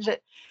I changed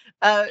it.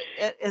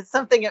 It's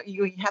something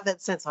you have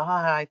that sense.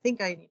 I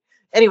think I.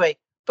 Anyway,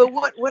 but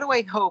what do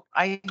I hope?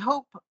 I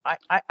hope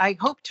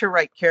to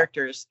write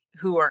characters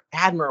who are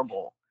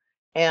admirable,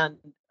 and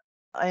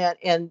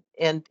and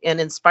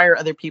inspire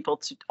other people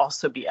to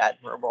also be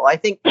admirable. I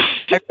think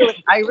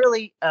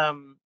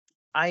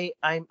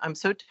I'm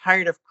so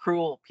tired of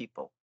cruel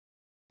people.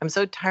 I'm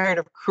so tired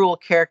of cruel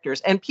characters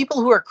and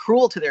people who are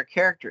cruel to their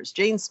characters.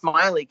 Jane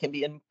Smiley can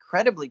be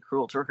incredibly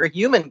cruel to her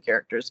human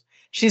characters.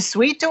 She's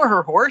sweet to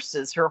her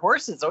horses. Her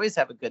horses always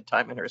have a good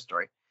time in her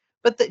story,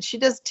 but that she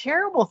does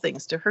terrible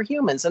things to her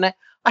humans. And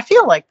I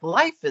feel like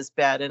life is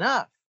bad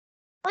enough.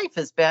 Life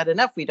is bad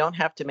enough. We don't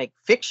have to make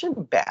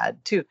fiction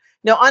bad too.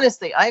 No,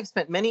 honestly, I've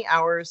spent many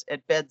hours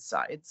at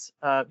bedsides.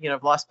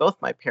 I've lost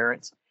both my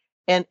parents.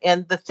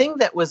 And the thing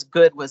that was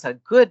good was a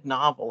good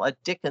novel, a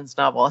Dickens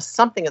novel,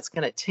 something that's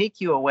going to take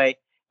you away.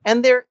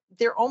 And they're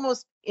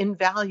almost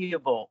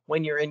invaluable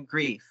when you're in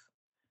grief.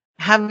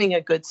 Having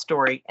a good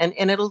story, and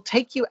it'll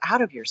take you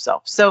out of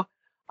yourself. So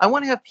I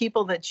want to have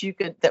people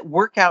that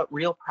work out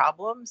real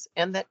problems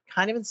and that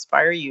kind of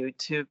inspire you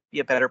to be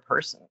a better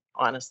person,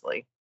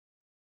 honestly.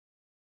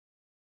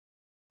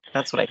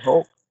 That's what I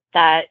hope.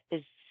 That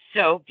is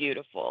so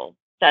beautiful.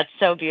 That's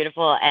so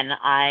beautiful, and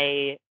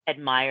I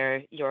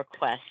admire your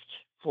quest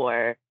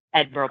for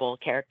admirable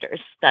characters.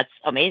 That's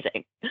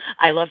amazing.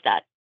 I love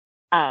that.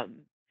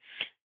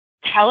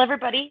 Tell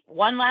everybody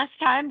one last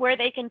time where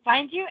they can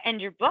find you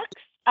and your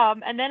books,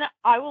 and then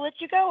I will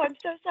let you go. I'm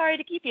so sorry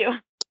to keep you.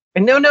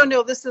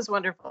 No. This is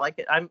wonderful. I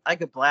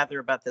could blather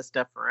about this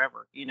stuff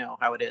forever. You know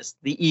how it is,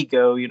 the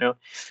ego.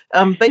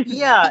 But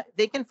yeah,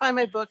 they can find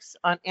my books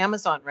on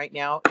Amazon right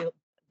now.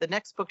 The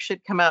next book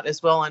should come out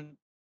as well on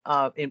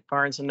in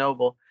Barnes and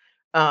Noble,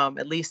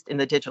 at least in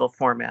the digital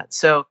format.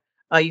 So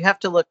you have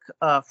to look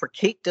for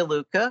Kate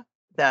DeLuca.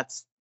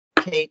 That's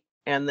Kate,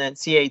 and then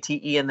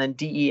Cate, and then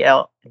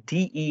Deluca,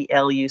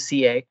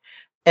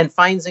 and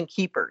Finds and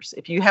Keepers.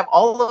 If you have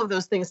all of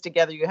those things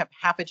together, you have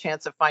half a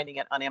chance of finding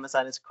it on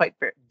Amazon. It's quite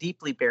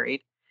deeply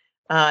buried.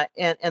 And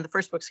the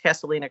first book's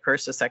Castellina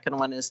Curse. The second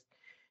one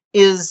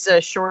is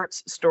a short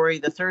story.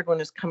 The third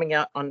one is coming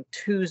out on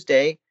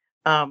Tuesday.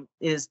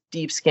 Is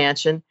Deep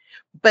Scansion.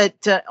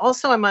 But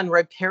also I'm on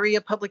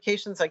Rhyperia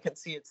Publications.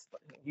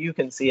 You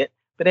can see it.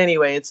 But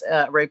anyway, it's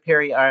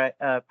Rhyperia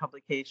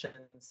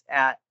Publications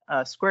at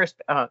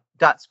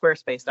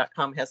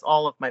squarespace.com has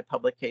all of my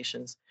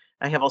publications.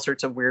 I have all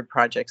sorts of weird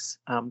projects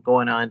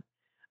going on.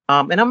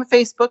 And I'm on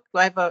Facebook.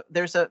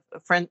 There's a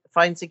friend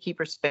Finds and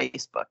Keepers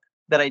Facebook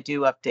that I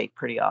do update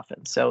pretty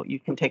often. So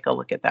you can take a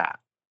look at that.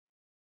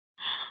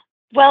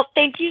 Well,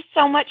 thank you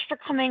so much for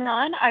coming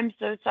on. I'm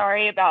so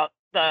sorry about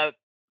the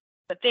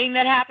thing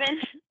that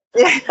happened.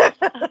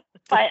 But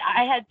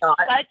I had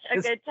such a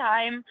good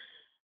time.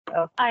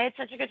 I had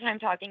such a good time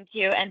talking to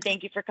you, and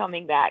thank you for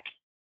coming back.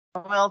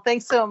 Well,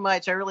 thanks so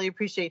much. I really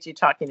appreciate you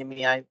talking to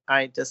me. I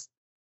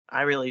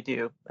really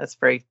do. That's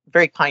very,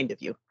 very kind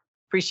of you.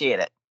 Appreciate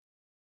it.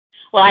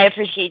 Well, I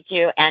appreciate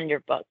you and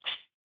your books.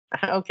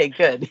 Okay,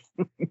 good.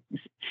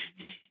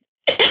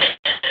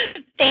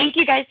 Thank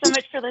you guys so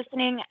much for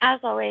listening. As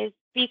always,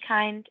 be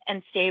kind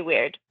and stay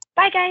weird.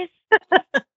 Bye, guys.